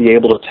now be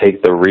able to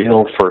take the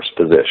real first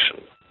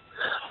position.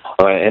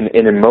 And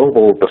in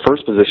mobile, the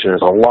first position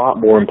is a lot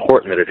more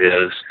important than it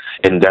is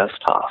in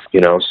desktop.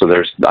 So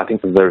I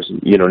think that there's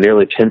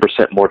nearly 10%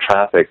 more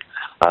traffic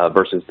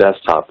versus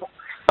desktop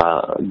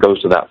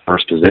goes to that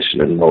first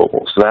position in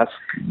mobile. So that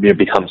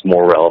becomes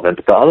more relevant.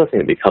 But the other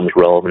thing that becomes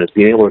relevant is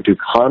being able to do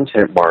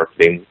content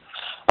marketing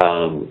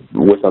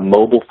with a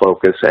mobile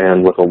focus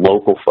and with a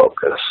local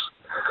focus.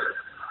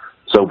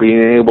 So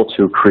being able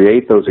to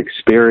create those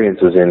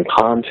experiences in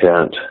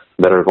content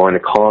that are going to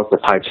cause the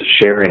types of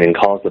sharing and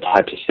cause the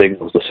types of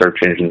signals the search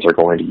engines are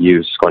going to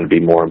use is going to be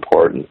more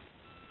important.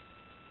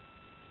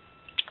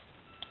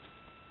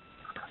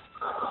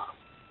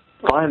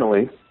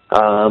 Finally,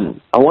 I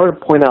wanted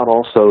to point out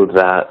also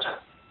that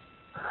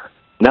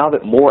now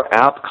that more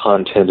app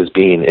content is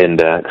being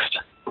indexed,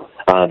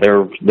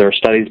 there are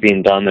studies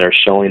being done that are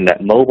showing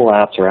that mobile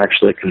apps are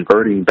actually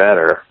converting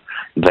better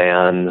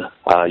than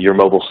your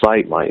mobile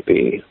site might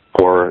be.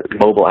 For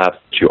mobile apps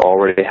that you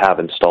already have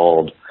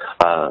installed,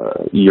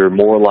 you're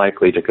more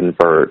likely to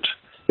convert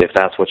if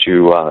that's what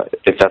you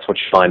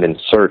find in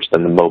search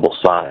than the mobile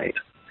site.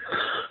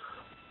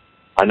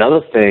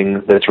 Another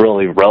thing that's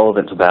really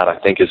relevant to that, I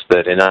think, is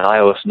that in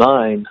iOS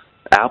 9,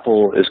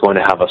 Apple is going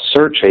to have a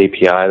search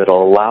API that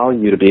will allow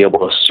you to be able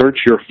to search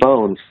your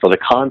phone for the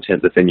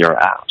content that's in your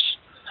apps.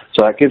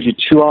 So that gives you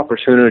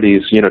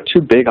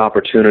two big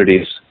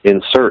opportunities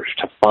in search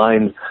to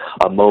find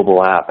a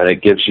mobile app, and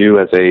it gives you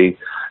as a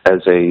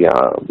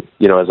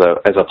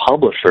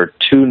publisher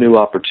two new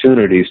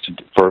opportunities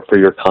for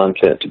your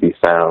content to be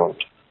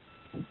found.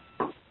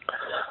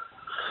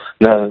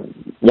 Now,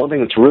 one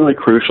thing that's really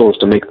crucial is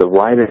to make the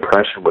right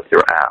impression with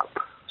your app.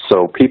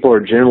 So people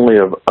are generally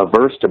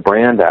averse to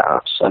brand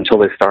apps until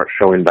they start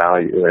showing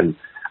value, and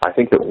I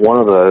think that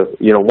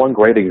one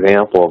great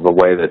example of the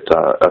way that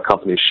a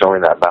company is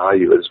showing that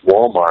value is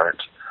Walmart.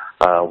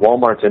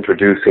 Walmart's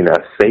introducing a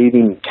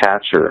saving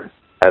catcher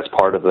as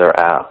part of their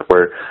app,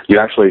 where you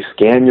actually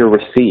scan your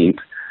receipt,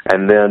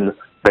 and then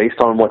based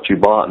on what you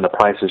bought and the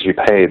prices you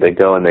paid, they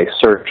go and they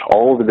search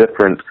all the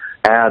different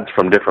ads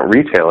from different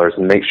retailers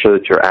and make sure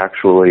that you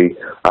actually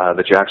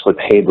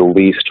paid the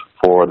least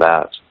for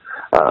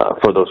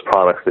for those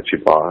products that you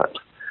bought.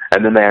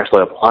 And then they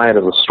actually apply it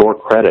as a store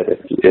credit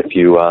if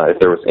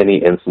there was any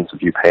instance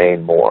of you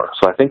paying more.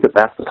 So I think that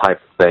that's the type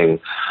of thing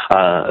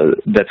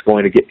that's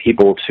going to get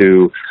people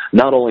to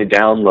not only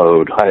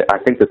download. I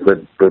think that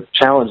the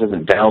challenge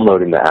isn't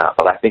downloading the app,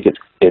 but I think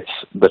it's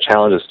the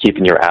challenge is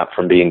keeping your app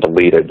from being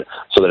deleted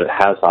so that it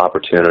has the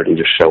opportunity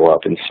to show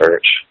up in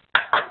search.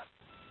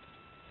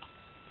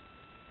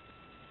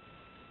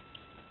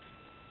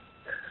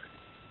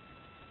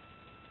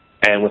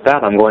 And with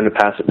that, I'm going to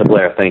pass it to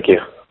Blair. Thank you.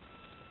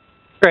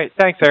 Great.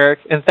 Thanks, Eric.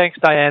 And thanks,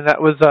 Diane. That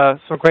was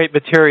some great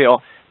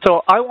material.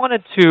 So I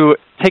wanted to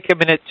take a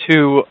minute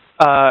to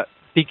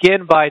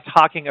begin by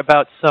talking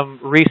about some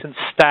recent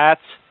stats,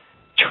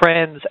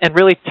 trends, and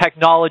really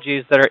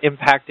technologies that are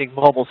impacting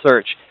mobile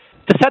search.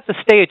 To set the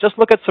stage, just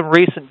look at some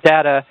recent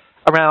data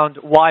around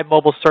why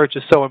mobile search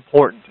is so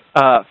important.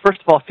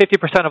 First of all,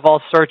 50% of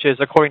all searches,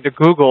 according to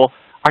Google,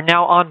 are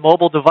now on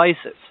mobile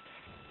devices.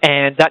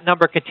 And that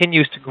number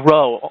continues to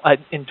grow.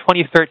 In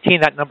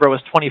 2013, that number was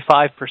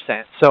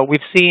 25%. So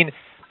we've seen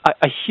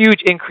a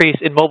huge increase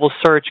in mobile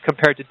search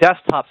compared to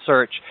desktop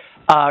search.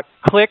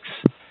 Clicks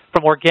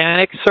from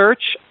organic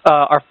search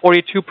are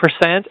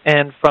 42%,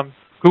 and from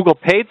Google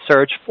paid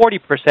search,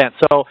 40%.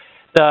 So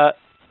the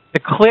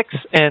clicks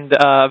and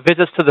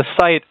visits to the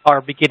site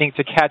are beginning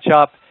to catch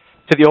up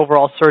to the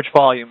overall search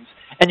volumes.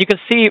 And you can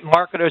see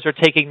marketers are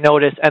taking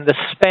notice, and the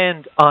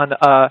spend on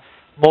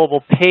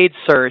mobile paid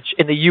search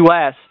in the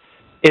U.S.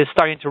 is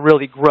starting to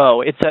really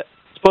grow. It's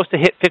supposed to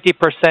hit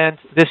 50%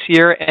 this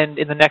year, and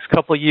in the next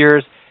couple of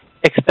years,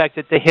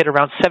 expected to hit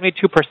around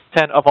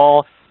 72% of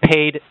all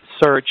paid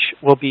search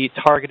will be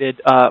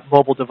targeted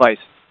mobile device.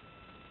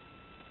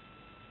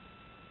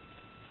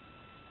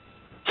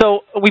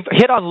 So we've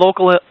hit on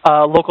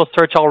local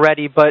search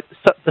already, but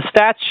the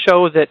stats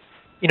show that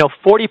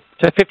 40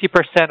 to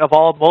 50% of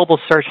all mobile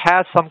search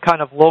has some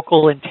kind of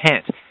local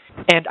intent.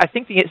 And I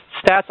think the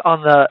stats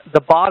on the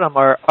bottom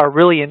are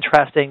really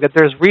interesting, that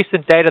there's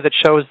recent data that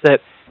shows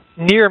that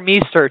near me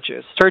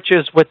searches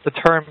with the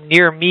term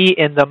near me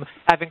in them,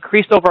 have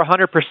increased over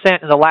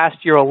 100% in the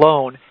last year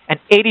alone, and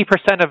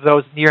 80% of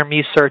those near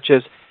me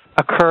searches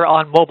occur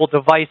on mobile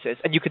devices.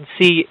 And you can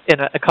see in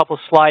a couple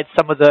slides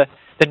some of the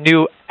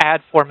new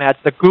ad formats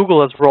that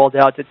Google has rolled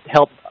out to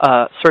help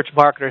search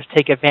marketers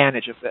take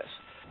advantage of this.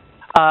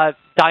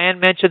 Diane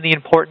mentioned the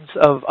importance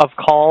of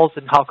calls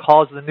and how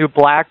calls are the new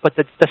black, but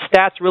the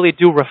stats really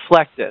do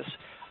reflect this.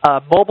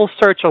 Mobile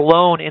search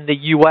alone in the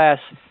U.S.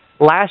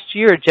 last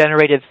year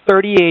generated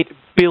 38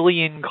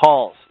 billion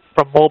calls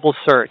from mobile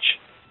search,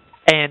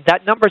 and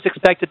that number is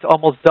expected to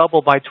almost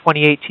double by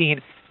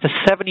 2018 to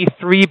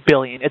 73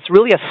 billion. It's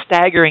really a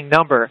staggering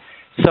number.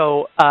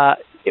 So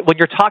when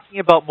you're talking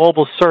about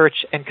mobile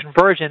search and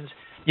conversions,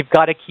 you've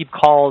got to keep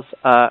calls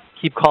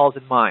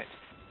in mind.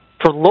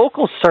 For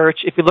local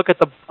search, if you look at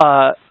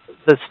the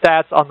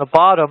stats on the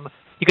bottom,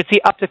 you can see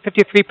up to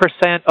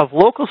 53% of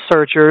local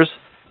searchers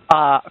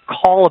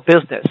call a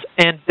business,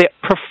 and they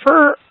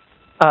prefer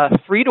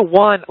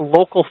 3-to-1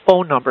 local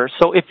phone numbers.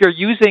 So if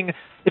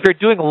you're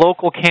doing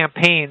local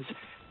campaigns,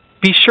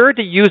 be sure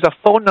to use a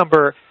phone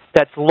number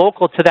that's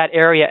local to that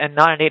area and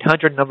not an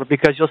 800 number,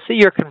 because you'll see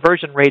your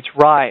conversion rates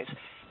rise.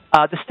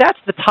 The stats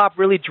at the top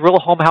really drill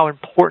home how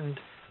important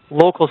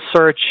local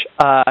search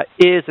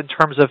is in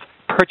terms of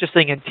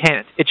purchasing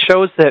intent. It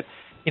shows that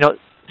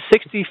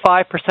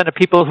 65% of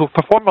people who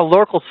perform a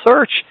local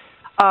search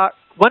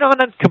went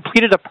on and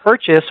completed a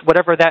purchase,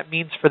 whatever that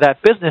means for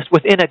that business,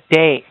 within a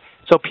day.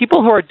 So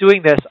people who are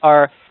doing this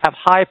have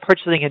high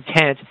purchasing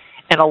intent,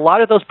 and a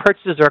lot of those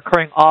purchases are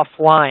occurring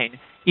offline,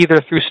 either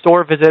through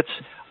store visits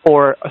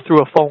or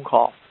through a phone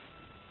call.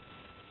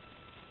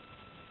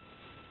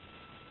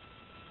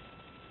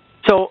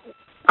 So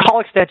call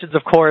extensions,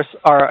 of course,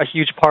 are a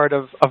huge part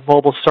of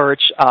mobile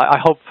search. I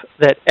hope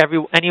that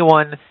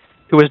anyone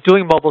who is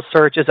doing mobile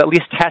search is at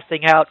least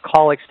testing out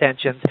call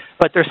extensions,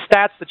 but there's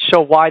stats that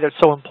show why they're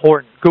so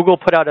important. Google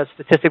put out a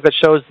statistic that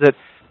shows that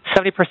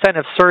 70%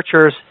 of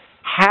searchers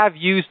have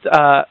used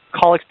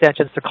call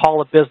extensions to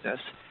call a business.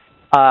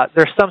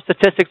 There's some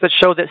statistics that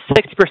show that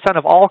 60%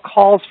 of all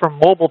calls from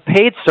mobile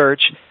paid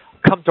search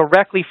come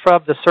directly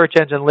from the search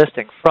engine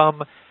listing,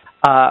 from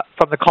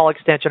the call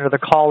extension or the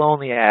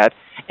call-only ad.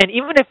 And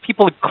even if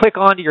people click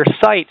onto your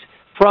site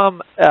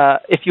from,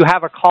 if you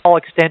have a call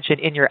extension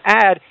in your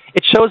ad,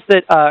 it shows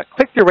that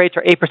click-through rates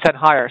are 8%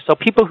 higher. So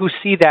people who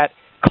see that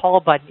call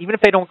button, even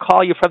if they don't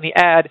call you from the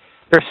ad,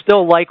 they're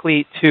still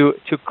likely to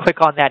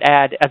click on that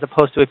ad as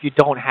opposed to if you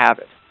don't have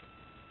it.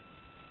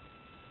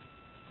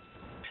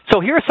 So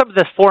here are some of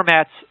the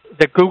formats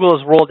that Google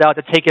has rolled out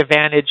to take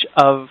advantage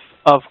of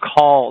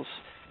calls.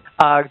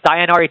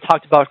 Diane already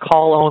talked about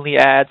call-only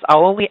ads.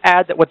 I'll only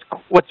add that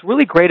what's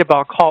really great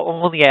about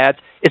call-only ads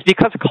is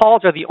because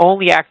calls are the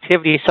only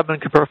activity someone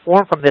can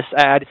perform from this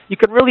ad, you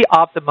can really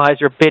optimize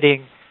your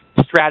bidding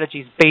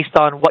strategies based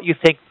on what you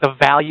think the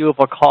value of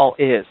a call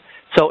is.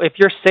 So if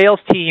your sales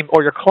team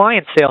or your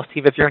client sales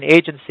team, if you're an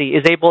agency,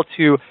 is able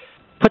to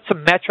put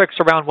some metrics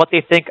around what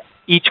they think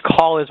each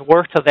call is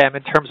worth to them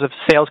in terms of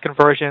sales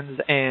conversions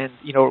and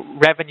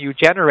revenue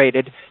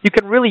generated, you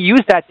can really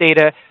use that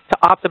data to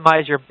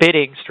optimize your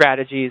bidding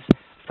strategies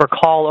for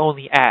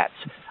call-only ads.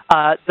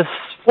 The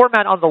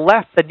format on the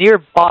left, the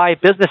nearby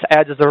business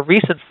ads, is a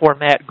recent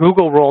format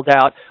Google rolled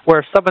out, where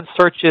if someone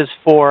searches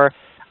for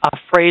a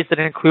phrase that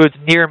includes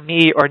near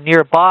me or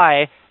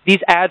nearby, these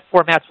ad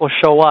formats will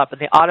show up, and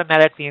they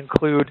automatically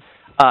include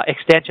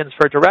extensions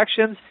for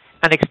directions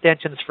and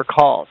extensions for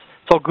calls.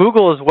 So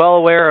Google is well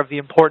aware of the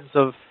importance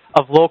of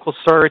local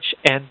search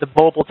and the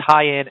mobile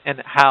tie-in,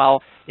 and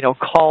how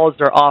calls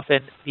are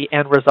often the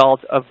end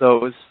result of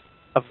those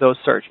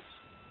searches.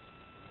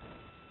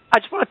 I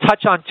just want to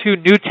touch on two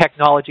new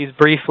technologies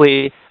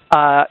briefly.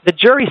 The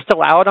jury's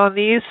still out on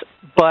these,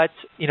 but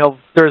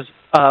there's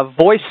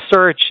voice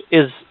search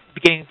is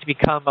beginning to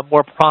become a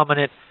more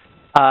prominent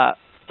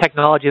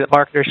technology that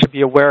marketers should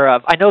be aware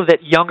of. I know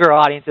that younger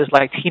audiences,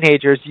 like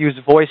teenagers, use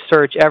voice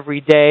search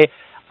every day.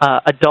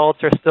 Adults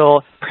are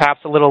still perhaps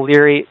a little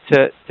leery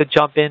to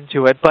jump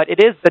into it, but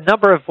the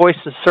number of voice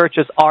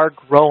searches are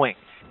growing,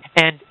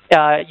 and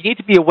you need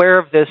to be aware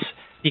of this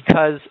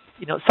because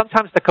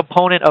sometimes the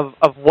component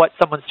of what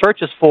someone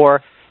searches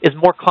for is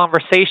more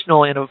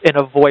conversational in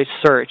a voice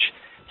search.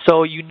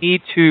 So you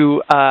need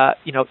to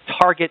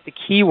target the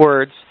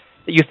keywords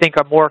that you think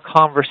are more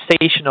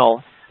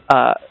conversational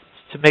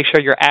to make sure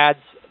your ads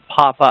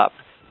pop up.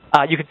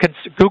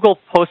 Google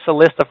posts a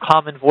list of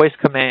common voice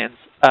commands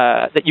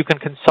that you can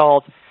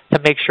consult to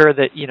make sure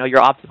that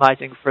you're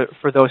optimizing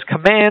for those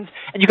commands.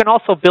 And you can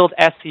also build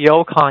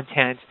SEO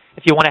content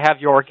if you want to have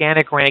your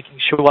organic ranking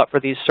show up for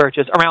these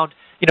searches around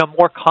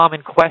more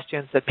common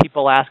questions that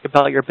people ask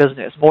about your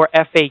business, more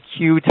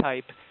FAQ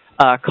type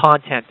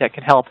content that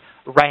can help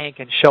rank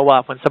and show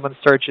up when someone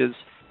searches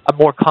a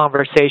more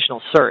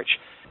conversational search.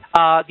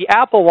 The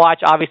Apple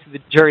Watch, obviously the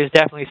jury is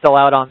definitely still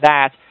out on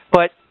that,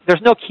 but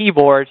there's no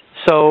keyboard,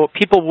 so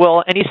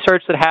any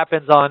search that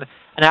happens on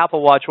an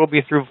Apple Watch will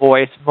be through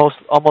voice.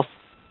 Almost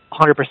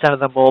 100% of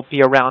them will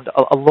be around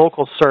a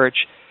local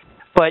search.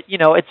 But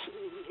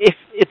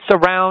if it's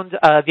around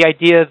the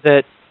idea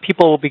that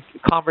people will be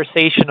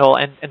conversational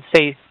and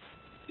say,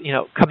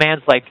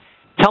 commands like,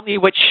 tell me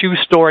which shoe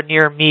store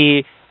near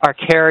me are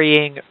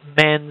carrying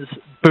men's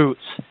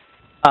boots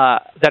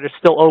that are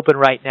still open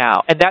right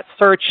now. And that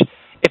search,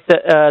 if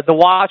the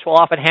watch will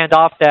often hand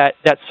off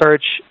that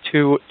search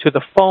to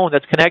the phone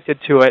that's connected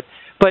to it.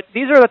 But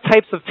these are the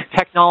types of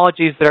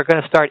technologies that are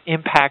going to start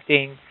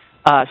impacting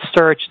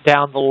search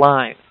down the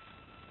line.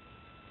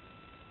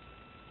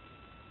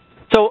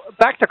 So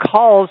back to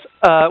calls,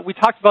 we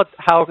talked about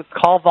how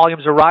call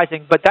volumes are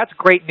rising, but that's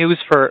great news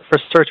for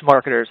search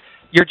marketers.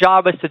 Your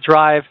job is to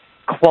drive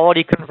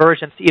quality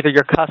conversions to either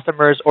your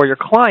customers or your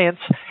clients,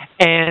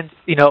 and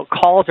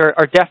calls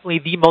are definitely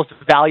the most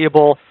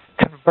valuable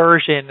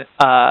conversion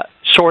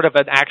short of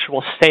an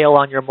actual sale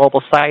on your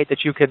mobile site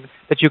that you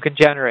can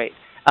generate.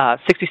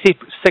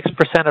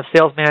 66% of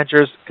sales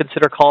managers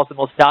consider calls the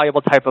most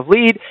valuable type of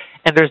lead,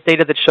 and there's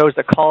data that shows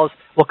that calls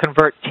will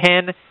convert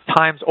 10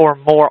 times or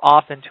more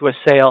often to a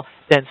sale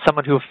than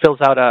someone who fills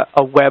out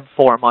a web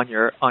form on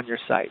your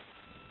site.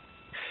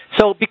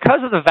 So because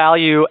of the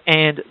value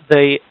and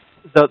the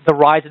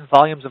rise in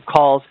volumes of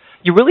calls,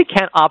 you really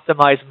can't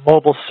optimize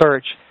mobile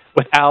search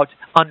without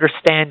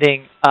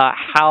understanding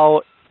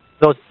how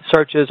those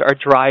searches are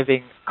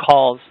driving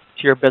calls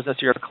to your business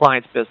or your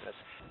client's business.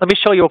 Let me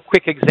show you a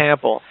quick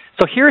example.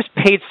 So here's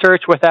paid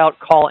search without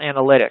call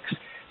analytics.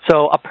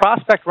 So a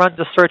prospect runs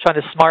a search on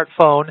his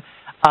smartphone,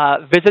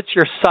 visits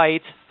your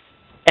site,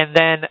 and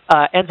then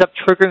ends up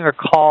triggering a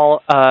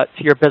call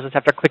to your business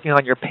after clicking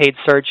on your paid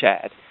search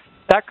ad.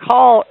 That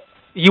call,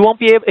 you won't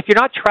be able, if you're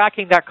not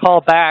tracking that call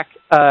back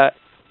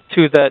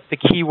to the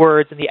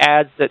keywords and the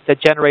ads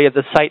that generated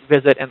the site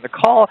visit and the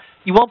call,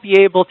 you won't be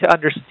able to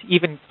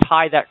even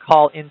tie that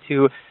call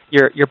into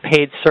your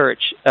paid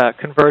search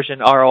conversion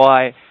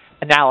ROI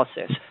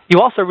analysis. You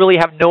also really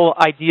have no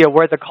idea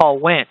where the call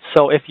went.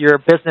 So if your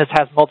business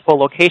has multiple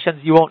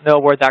locations, you won't know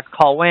where that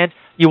call went.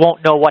 You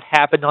won't know what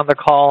happened on the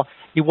call.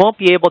 You won't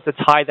be able to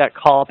tie that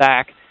call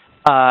back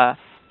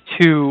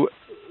to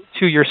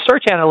your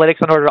search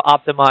analytics in order to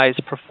optimize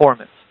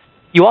performance.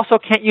 You also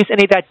can't use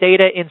any of that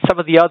data in some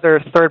of the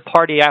other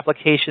third-party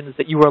applications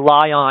that you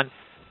rely on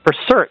for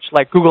search,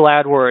 like Google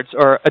AdWords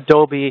or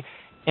Adobe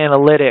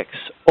Analytics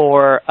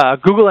or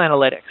Google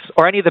Analytics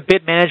or any of the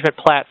bid management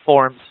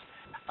platforms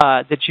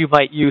that you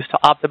might use to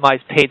optimize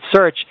paid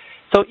search.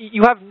 So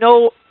you have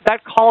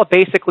that call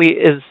basically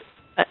is,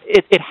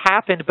 it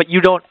happened, but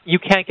you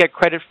can't get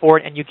credit for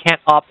it, and you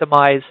can't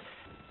optimize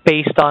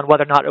based on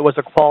whether or not it was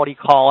a quality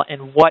call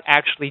and what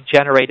actually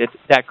generated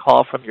that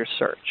call from your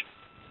search.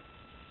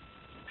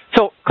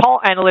 So call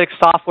analytics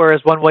software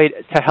is one way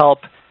to help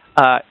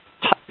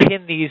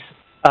pin these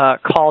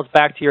calls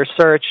back to your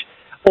search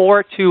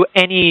or to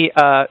any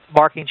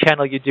marketing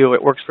channel you do.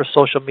 It works for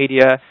social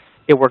media.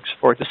 It works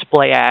for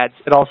display ads.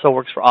 It also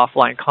works for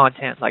offline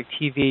content like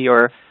TV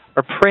or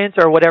print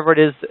or whatever it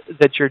is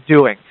that you're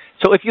doing.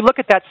 So if you look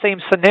at that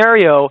same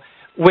scenario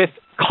with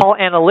call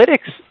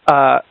analytics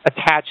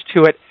attached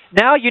to it,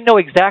 now you know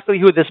exactly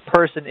who this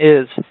person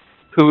is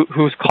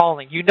who's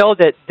calling. You know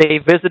that they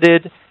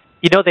visited,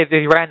 you know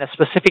they ran a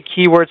specific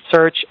keyword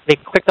search, they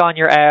clicked on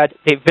your ad,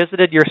 they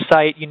visited your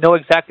site, you know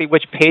exactly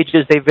which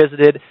pages they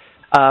visited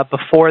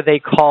before they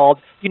called.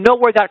 You know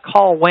where that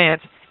call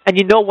went, and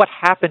you know what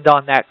happened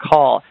on that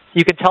call.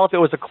 You can tell if it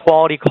was a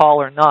quality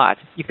call or not.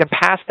 You can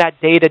pass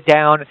that data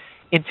down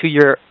into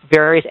your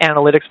various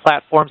analytics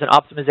platforms and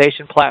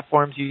optimization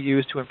platforms you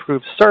use to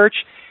improve search,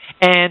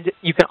 and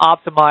you can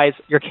optimize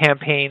your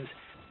campaigns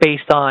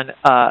based on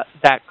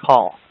that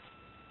call.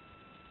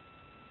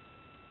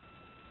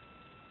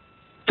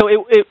 So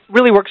it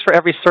really works for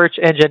every search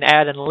engine,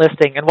 ad, and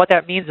listing. And what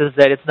that means is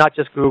that it's not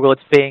just Google,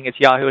 it's Bing, it's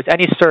Yahoo, it's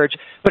any search.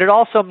 But it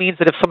also means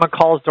that if someone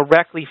calls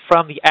directly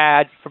from the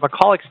ad, from a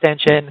call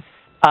extension,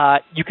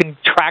 you can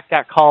track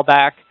that call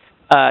back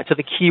to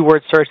the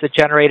keyword search that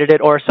generated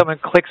it. Or if someone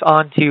clicks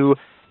onto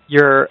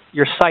your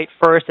site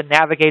first and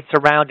navigates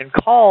around and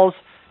calls,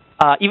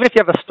 even if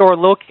you have a store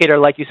locator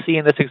like you see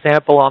in this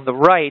example on the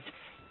right,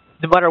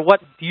 no matter what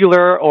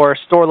dealer or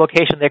store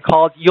location they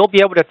called, you'll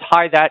be able to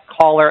tie that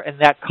caller and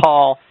that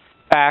call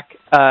back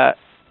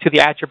to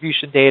the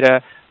attribution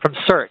data from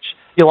search.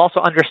 You'll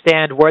also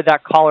understand where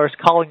that caller is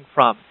calling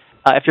from.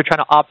 If you're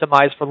trying to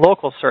optimize for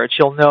local search,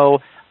 you'll know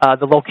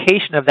the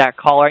location of that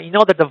caller. You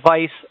know the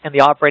device and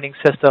the operating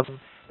system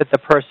that the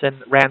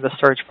person ran the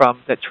search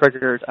from that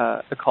triggered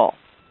the call.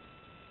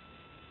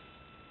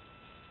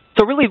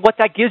 So really what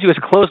that gives you is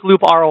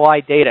closed-loop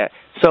ROI data.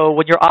 So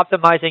when you're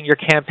optimizing your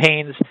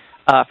campaigns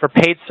for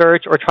paid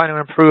search or trying to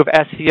improve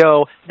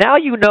SEO, now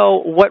you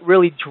know what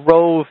really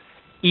drove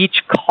each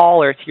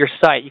caller to your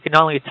site. You can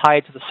not only tie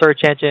it to the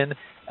search engine,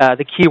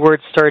 the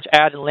keyword search,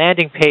 ad, and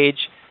landing page.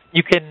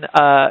 You can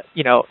tie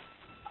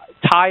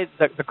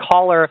the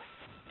caller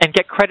and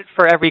get credit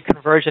for every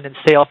conversion and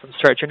sale from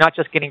search. You're not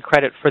just getting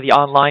credit for the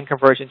online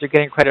conversions. You're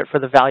getting credit for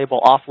the valuable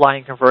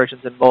offline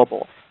conversions in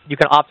mobile. You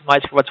can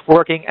optimize for what's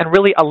working and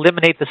really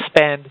eliminate the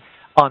spend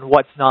on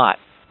what's not.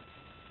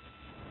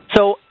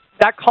 So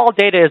that call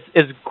data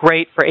is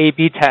great for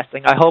A/B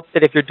testing. I hope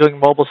that if you're doing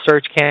mobile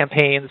search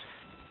campaigns,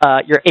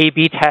 you're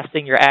A/B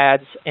testing your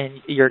ads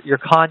and your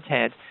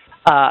content.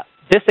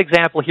 This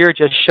example here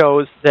just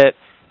shows that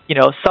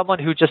someone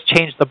who just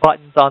changed the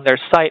buttons on their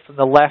site from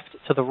the left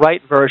to the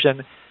right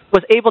version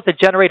was able to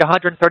generate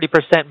 130%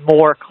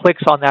 more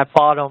clicks on that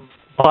bottom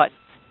button.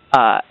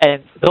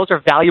 And those are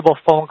valuable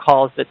phone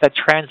calls that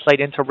translate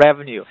into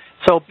revenue.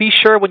 So be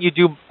sure when you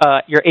do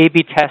your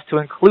A/B test to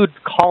include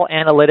call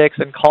analytics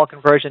and call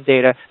conversion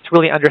data to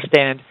really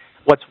understand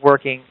what's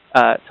working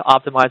to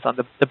optimize on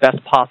the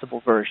best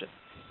possible version.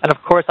 And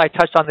of course, I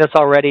touched on this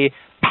already,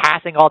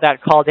 passing all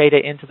that call data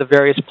into the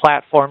various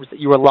platforms that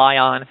you rely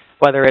on,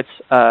 whether it's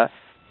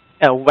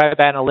web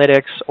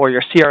analytics or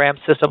your CRM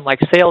system like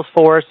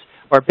Salesforce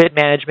or bid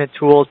management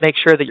tools. Make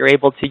sure that you're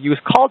able to use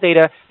call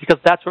data because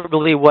that's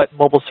really what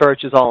mobile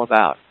search is all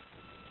about.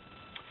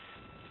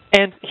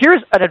 And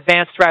here's an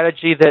advanced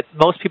strategy that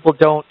most people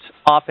don't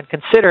often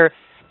consider.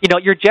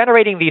 You're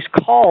generating these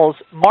calls.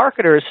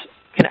 Marketers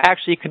can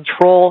actually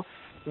control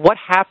what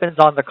happens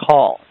on the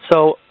call.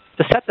 So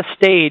to set the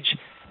stage,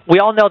 we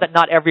all know that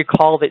not every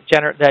call that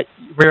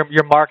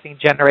your marketing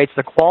generates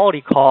the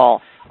quality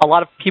call. A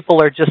lot of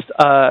people are just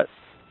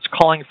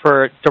calling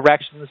for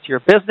directions to your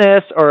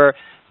business or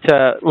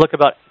to look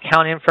about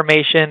account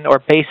information or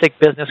basic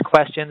business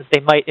questions.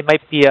 It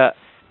might be a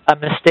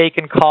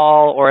mistaken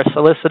call or a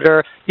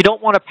solicitor. You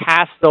don't want to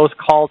pass those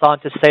calls on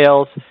to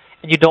sales,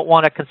 and you don't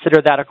want to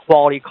consider that a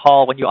quality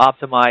call when you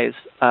optimize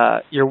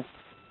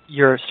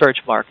your search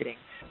marketing.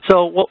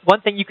 So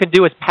one thing you can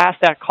do is pass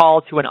that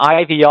call to an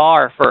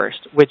IVR first,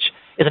 which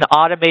is an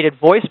automated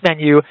voice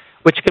menu,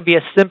 which can be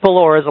as simple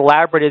or as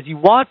elaborate as you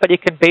want, but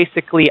it can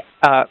basically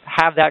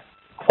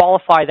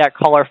qualify that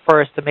caller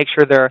first to make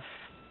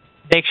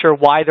sure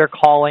why they're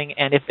calling,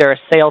 and if they're a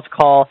sales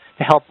call,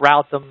 to help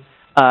route them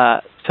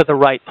to the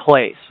right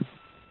place.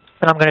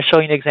 And I'm going to show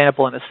you an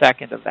example in a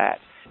second of that.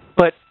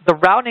 But the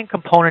routing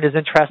component is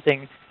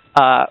interesting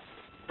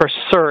for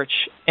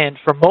search and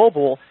for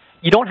mobile.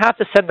 You don't have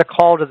to send the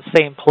call to the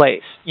same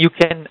place. You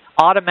can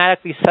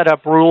automatically set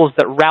up rules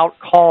that route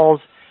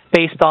calls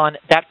based on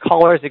that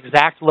caller's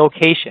exact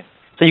location.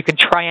 So you can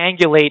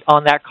triangulate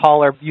on that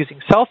caller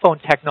using cell phone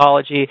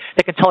technology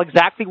that can tell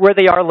exactly where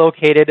they are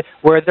located,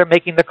 where they're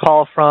making the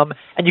call from,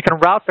 and you can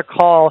route the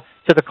call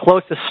to the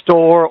closest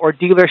store or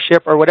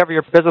dealership or whatever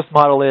your business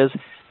model is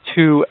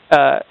to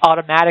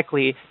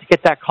automatically to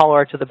get that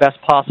caller to the best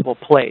possible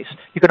place.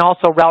 You can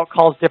also route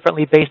calls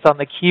differently based on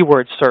the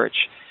keyword search.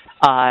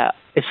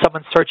 If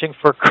someone's searching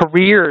for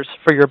careers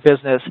for your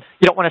business,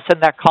 you don't want to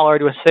send that caller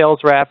to a sales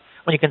rep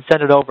when you can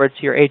send it over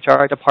to your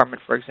HR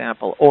department, for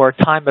example, or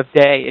time of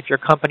day. If your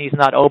company's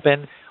not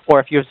open or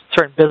if you have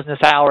certain business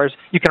hours,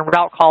 you can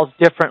route calls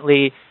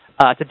differently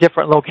to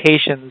different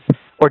locations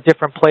or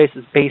different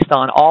places based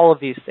on all of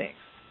these things.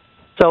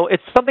 So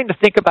it's something to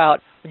think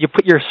about when you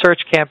put your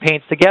search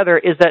campaigns together,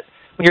 is that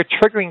when you're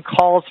triggering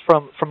calls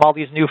from all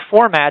these new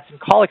formats and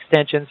call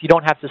extensions, you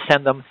don't have to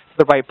send them to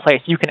the right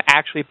place. You can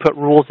actually put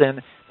rules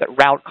in that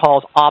route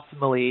calls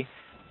optimally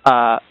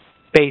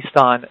based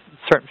on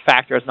certain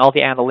factors and all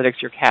the analytics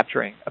you're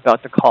capturing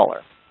about the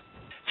caller.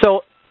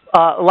 So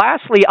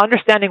lastly,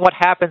 understanding what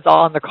happens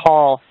on the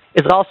call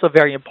is also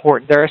very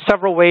important. There are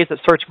several ways that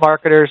search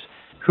marketers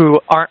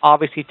who aren't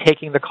obviously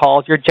taking the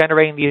calls, you're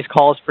generating these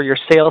calls for your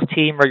sales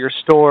team or your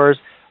stores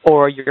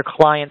or your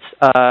clients,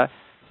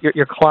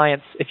 your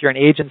clients if you're an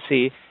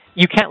agency.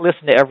 You can't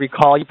listen to every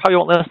call. You probably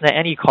won't listen to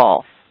any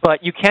call.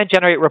 But you can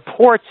generate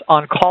reports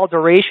on call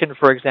duration,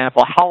 for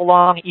example, how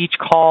long each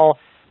call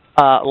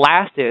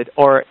lasted,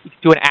 or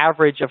do an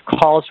average of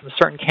calls from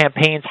certain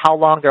campaigns, how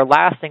long they're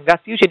lasting.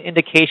 That's usually an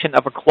indication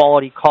of a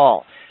quality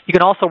call. You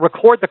can also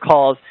record the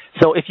calls,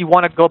 so if you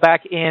want to go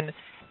back in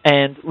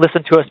and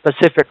listen to a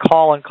specific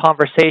call and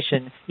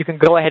conversation, you can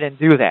go ahead and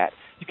do that.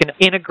 You can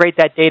integrate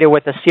that data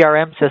with a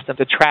CRM system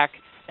to track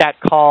that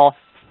call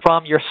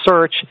from your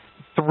search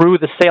through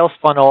the sales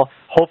funnel,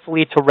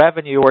 hopefully to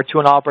revenue or to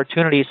an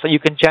opportunity, so you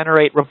can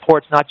generate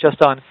reports not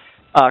just on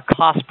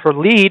cost per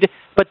lead,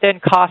 but then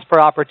cost per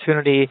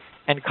opportunity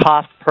and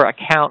cost per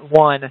account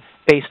won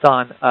based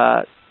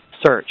on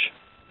search.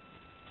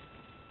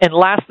 And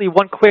lastly,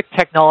 one quick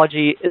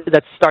technology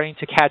that's starting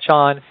to catch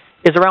on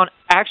is around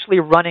actually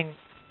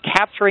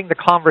capturing the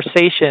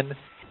conversation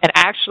and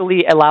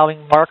actually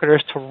allowing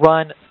marketers to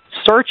run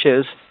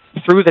searches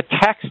through the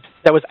text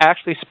that was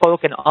actually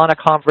spoken on a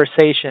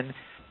conversation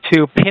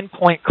to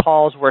pinpoint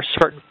calls where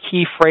certain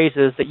key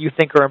phrases that you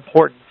think are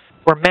important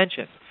were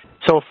mentioned.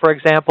 So, for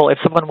example, if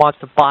someone wants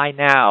to buy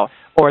now,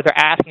 or they're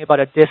asking about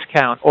a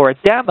discount or a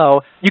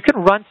demo, you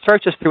can run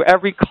searches through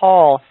every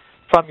call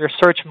from your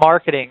search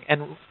marketing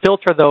and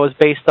filter those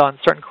based on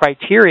certain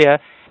criteria,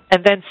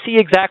 and then see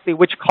exactly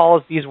which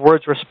calls these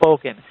words were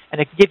spoken.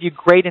 And it can give you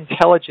great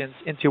intelligence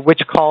into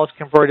which calls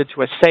converted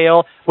to a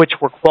sale, which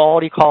were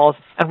quality calls,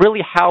 and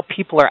really how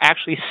people are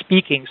actually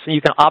speaking, so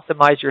you can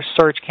optimize your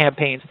search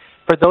campaigns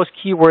for those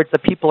keywords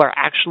that people are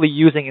actually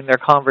using in their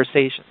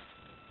conversations.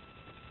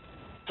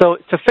 So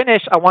to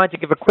finish, I wanted to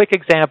give a quick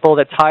example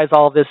that ties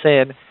all of this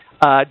in.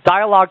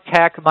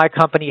 DialogTech, my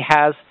company,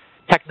 has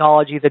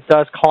technology that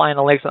does call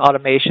analytics and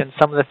automation,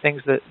 some of the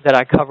things that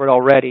I covered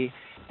already.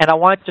 And I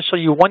wanted to show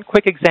you one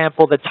quick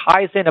example that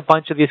ties in a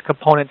bunch of these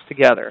components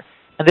together.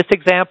 And this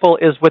example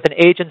is with an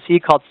agency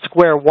called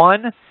Square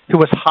One, who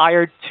was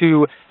hired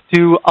to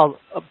do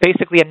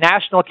basically a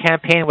national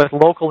campaign with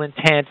local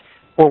intent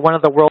for one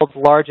of the world's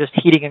largest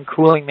heating and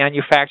cooling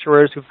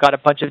manufacturers who've got a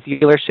bunch of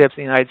dealerships in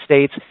the United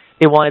States.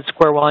 They wanted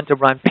Square One to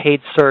run paid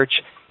search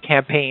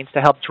campaigns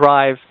to help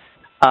drive,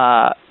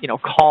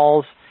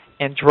 calls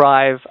and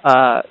drive,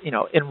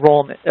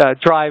 enrollment,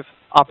 drive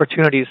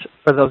opportunities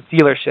for those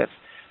dealerships.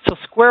 So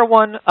Square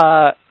One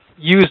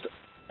used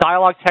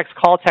DialogTech's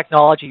call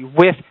technology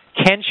with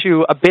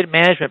Kensho, a bid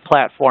management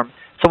platform.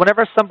 So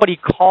whenever somebody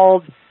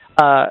called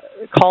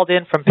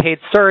in from paid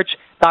search,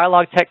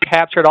 DialogTech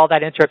captured all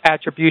that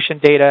attribution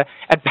data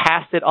and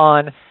passed it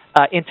on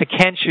into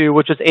Kensho,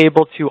 which was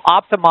able to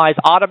optimize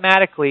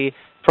automatically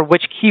for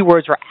which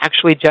keywords are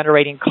actually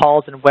generating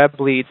calls and web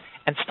leads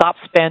and stop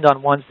spend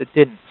on ones that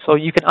didn't. So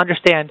you can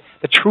understand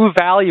the true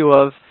value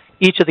of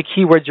each of the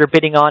keywords you're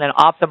bidding on and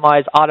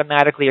optimize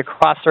automatically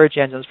across search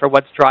engines for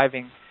what's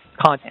driving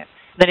content.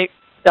 Then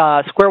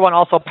Square One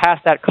also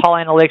passed that call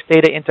analytics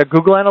data into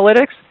Google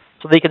Analytics,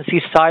 so they can see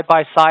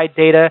side-by-side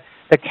data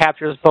that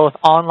captures both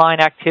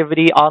online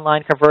activity,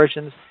 online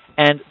conversions,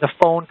 and the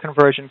phone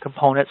conversion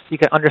components, so you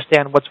can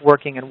understand what's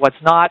working and what's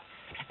not.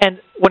 And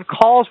when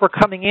calls were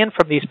coming in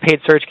from these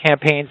paid search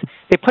campaigns,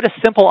 they put a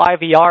simple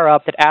IVR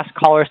up that asked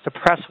callers to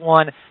press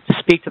 1 to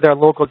speak to their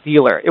local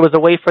dealer. It was a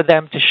way for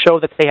them to show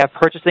that they have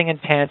purchasing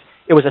intent.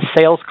 It was a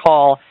sales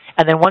call.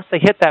 And then once they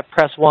hit that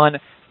press 1,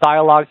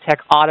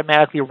 DialogTech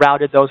automatically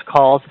routed those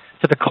calls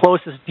to the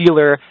closest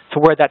dealer to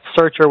where that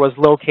searcher was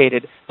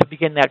located to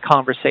begin that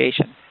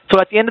conversation. So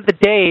at the end of the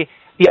day,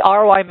 the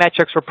ROI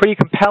metrics were pretty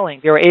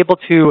compelling. They were able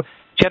to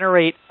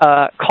generate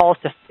raise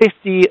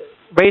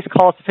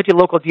calls to 50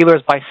 local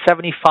dealers by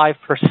 75%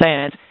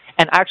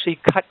 and actually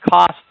cut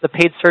the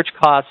paid search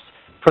costs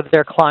for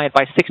their client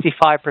by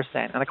 65%.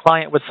 And the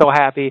client was so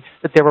happy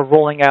that they were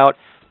rolling out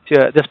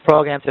this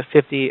program to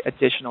 50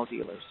 additional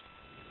dealers.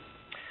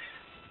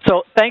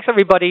 So thanks,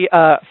 everybody,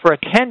 for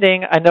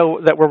attending. I know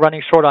that we're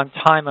running short on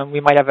time, and we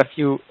might have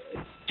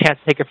chance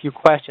to take a few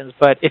questions.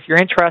 But if you're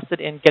interested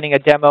in getting a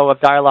demo of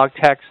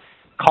DialogTech's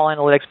call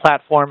analytics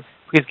platform,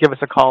 please give us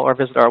a call or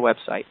visit our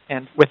website.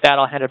 And with that,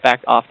 I'll hand it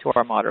back off to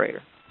our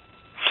moderator.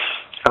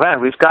 Okay,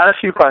 we've got a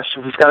few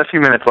questions. We've got a few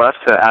minutes left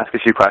to ask a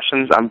few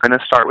questions. I'm going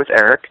to start with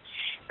Eric.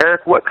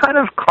 Eric, what kind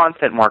of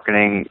content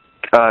marketing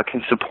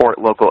can support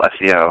local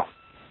SEO?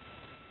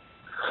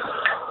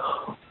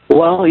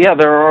 Well, yeah,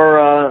 there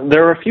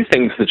are a few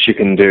things that you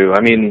can do.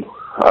 I mean,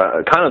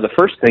 kind of the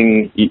first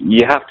thing,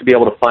 you have to be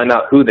able to find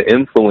out who the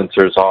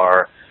influencers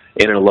are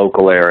in a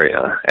local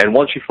area, and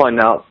once you find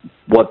out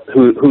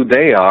who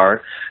they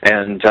are,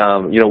 and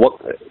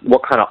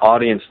what kind of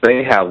audience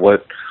they have,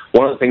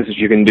 one of the things that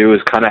you can do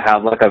is kind of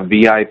have like a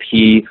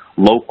VIP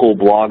local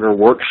blogger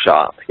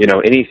workshop.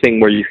 Anything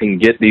where you can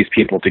get these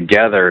people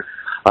together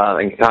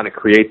and kind of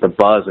create the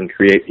buzz and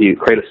create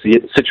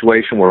a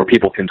situation where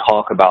people can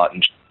talk about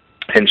and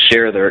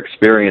share their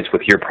experience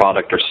with your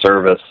product or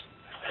service.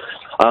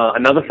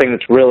 Another thing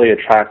that's really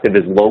attractive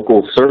is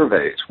local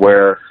surveys,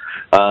 where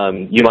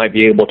you might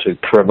be able to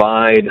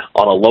provide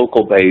on a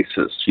local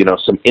basis,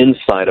 some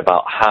insight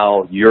about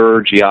how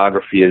your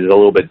geography is a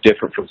little bit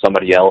different from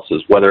somebody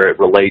else's, whether it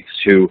relates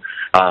to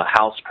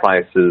house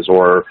prices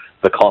or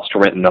the cost to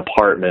rent an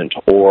apartment,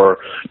 or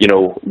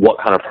what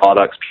kind of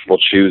products people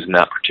choose in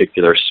that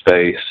particular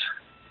space.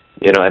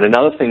 And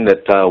another thing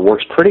that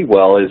works pretty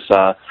well is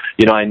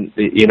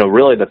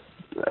really the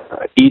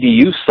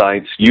EDU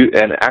sites,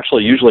 and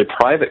actually usually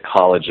private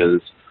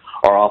colleges,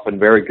 are often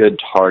very good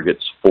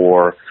targets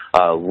for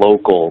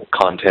local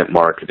content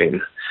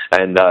marketing.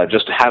 And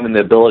just having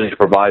the ability to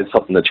provide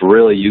something that's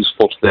really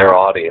useful to their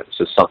audience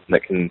is something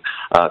that can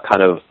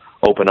kind of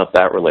open up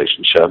that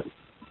relationship.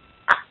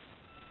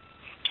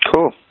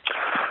 Cool.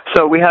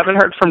 So we haven't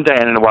heard from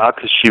Diane in a while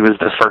because she was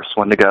the first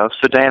one to go.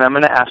 So Diane, I'm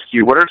going to ask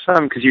you, what are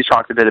some, because you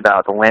talked a bit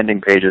about the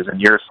landing pages in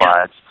your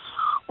slides,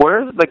 what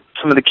are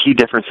some of the key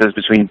differences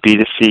between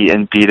B2C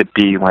and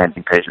B2B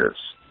landing pages?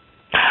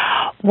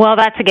 Well,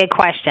 that's a good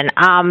question.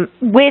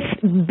 With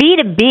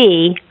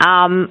B2B,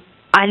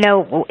 I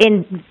know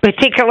in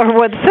particular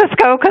with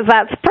Cisco, because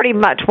that's pretty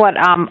much what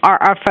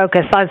our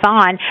focus is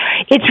on,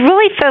 it's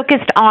really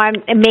focused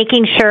on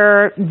making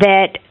sure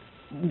that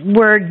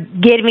we're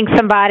giving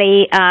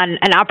somebody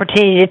an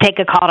opportunity to take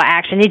a call to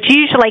action. It's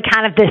usually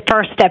kind of the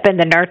first step in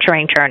the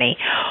nurturing journey.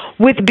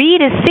 With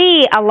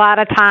B2C, a lot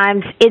of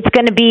times it's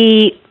going to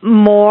be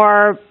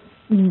more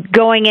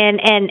going in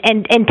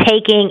and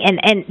taking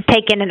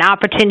an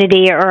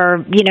opportunity,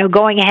 or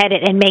going ahead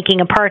and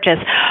making a purchase.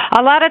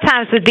 A lot of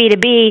times with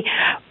B2B,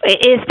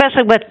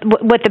 especially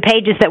with the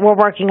pages that we're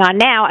working on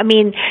now, I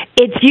mean,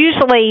 it's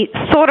usually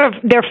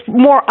they're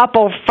more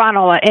upper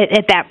funnel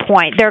at that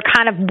point. They're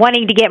kind of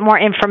wanting to get more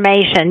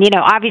information.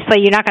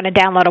 Obviously you're not going to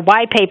download a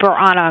white paper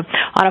on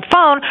a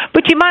phone,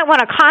 but you might want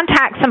to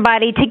contact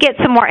somebody to get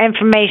some more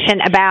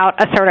information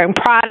about a certain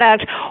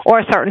product or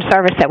a certain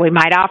service that we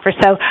might offer.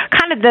 So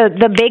kind of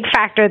the big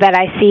factor that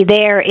I see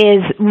there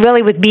is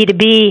really with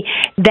B2B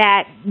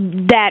that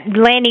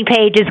landing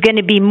page is going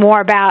to be more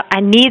about, I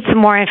need some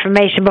more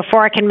information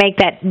before I can make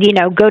that,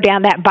 go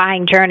down that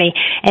buying journey.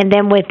 And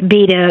then with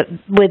B2C,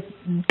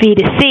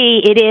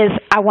 it is,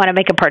 I want to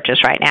make a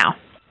purchase right now.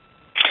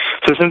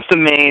 So since the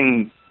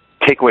main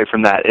takeaway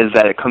from that is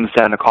that it comes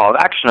down to call of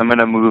action, I'm going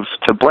to move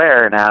to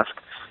Blair and ask,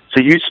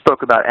 so you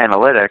spoke about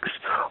analytics.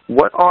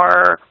 What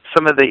are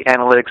some of the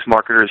analytics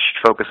marketers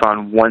should focus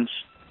on once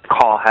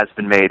call has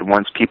been made,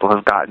 once people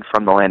have gotten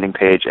from the landing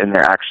page and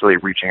they're actually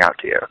reaching out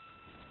to you?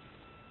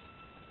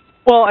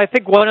 Well, I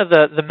think one of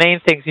the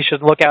main things you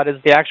should look at is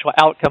the actual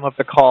outcome of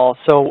the call.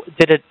 So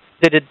did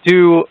it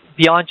do,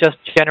 beyond just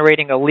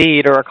generating a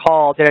lead or a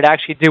call, did it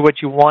actually do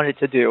what you wanted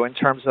to do in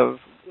terms of,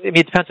 I mean,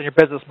 it depends on your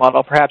business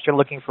model. Perhaps you're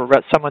looking for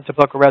someone to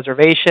book a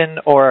reservation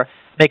or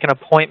make an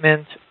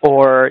appointment,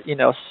 or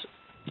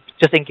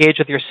just engage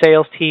with your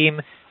sales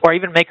team, or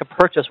even make a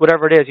purchase,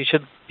 whatever it is. You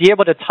should be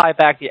able to tie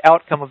back the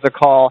outcome of the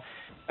call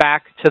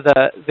back to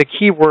the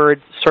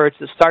keyword search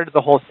that started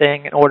the whole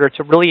thing in order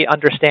to really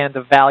understand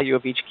the value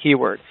of each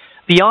keyword.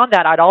 Beyond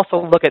that, I'd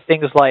also look at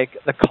things like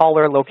the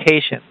caller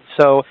location.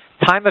 So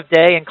time of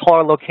day and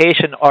caller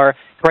location are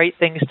great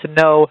things to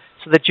know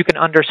so that you can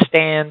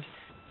understand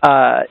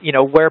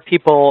where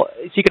people,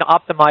 so you can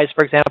optimize,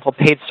 for example,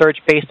 paid search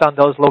based on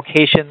those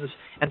locations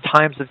and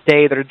times of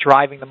day that are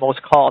driving the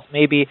most calls.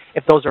 Maybe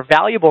if those are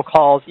valuable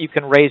calls, you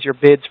can raise your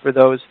bids for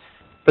those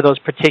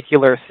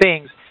particular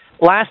things.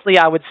 Lastly,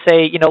 I would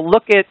say,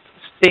 look at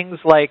things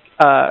like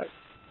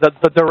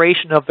the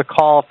duration of the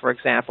call, for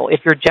example.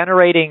 If you're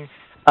generating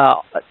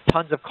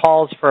tons of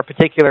calls for a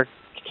particular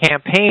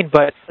campaign,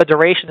 but the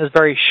duration is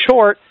very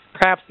short,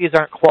 perhaps these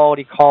aren't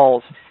quality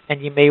calls,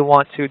 and you may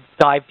want to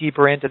dive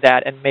deeper into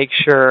that and make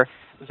sure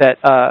that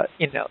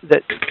these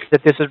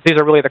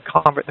are really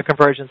the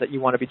conversions that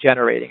you want to be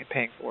generating and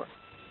paying for.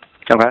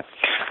 Okay.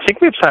 I think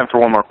we have time for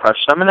one more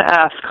question. I'm going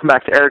to come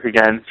back to Eric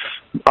again.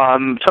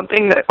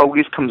 Something that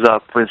always comes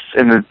up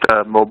in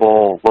the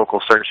mobile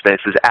local search space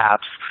is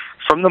apps.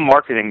 From the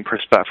marketing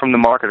perspective, from the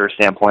marketer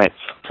standpoint,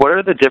 what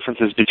are the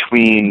differences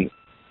between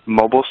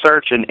mobile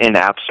search and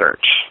in-app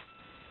search?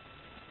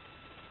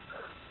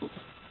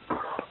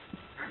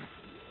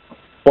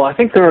 Well, I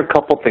think there are a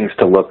couple things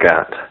to look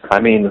at. I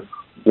mean,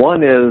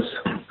 one is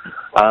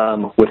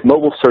with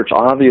mobile search,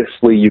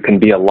 obviously you can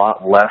be a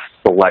lot less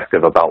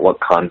selective about what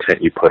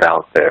content you put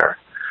out there.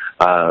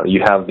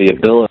 You have the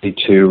ability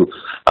to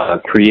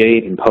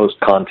create and post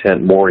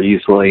content more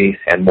easily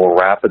and more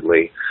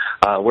rapidly.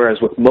 Whereas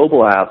with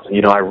mobile apps,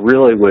 I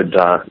really would,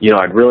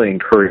 I'd really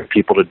encourage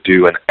people to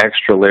do an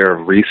extra layer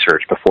of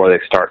research before they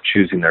start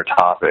choosing their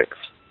topics.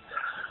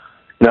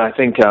 Now, I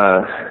think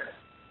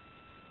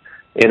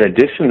in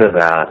addition to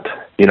that,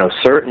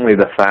 certainly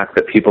the fact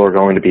that people are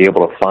going to be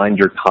able to find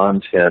your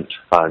content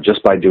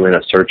just by doing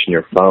a search in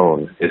your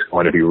phone is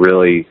going to be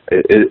really,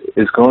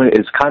 is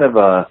kind of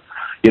a,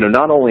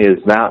 not only is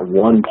that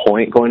one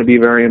point going to be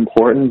very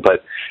important,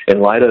 but in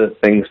light of the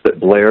things that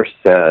Blair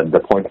said, the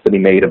points that he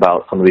made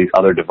about some of these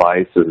other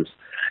devices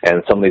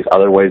and some of these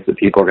other ways that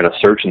people are going to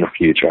search in the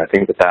future, I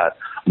think that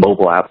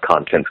mobile app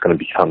content is going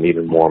to become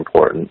even more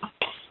important.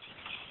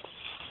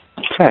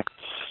 Okay.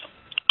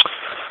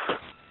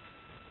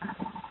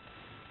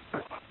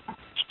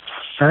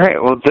 All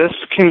right, well, this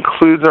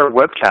concludes our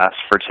webcast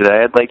for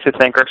today. I'd like to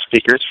thank our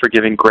speakers for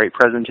giving great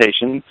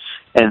presentations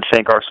and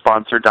thank our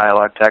sponsor,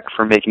 DialogTech,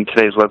 for making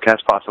today's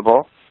webcast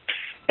possible.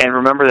 And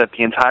remember that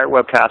the entire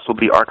webcast will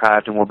be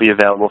archived and will be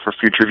available for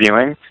future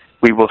viewing.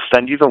 We will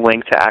send you the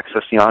link to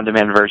access the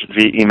on-demand version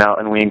via email,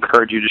 and we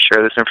encourage you to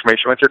share this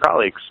information with your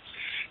colleagues.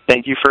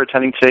 Thank you for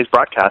attending today's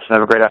broadcast, and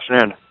have a great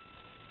afternoon.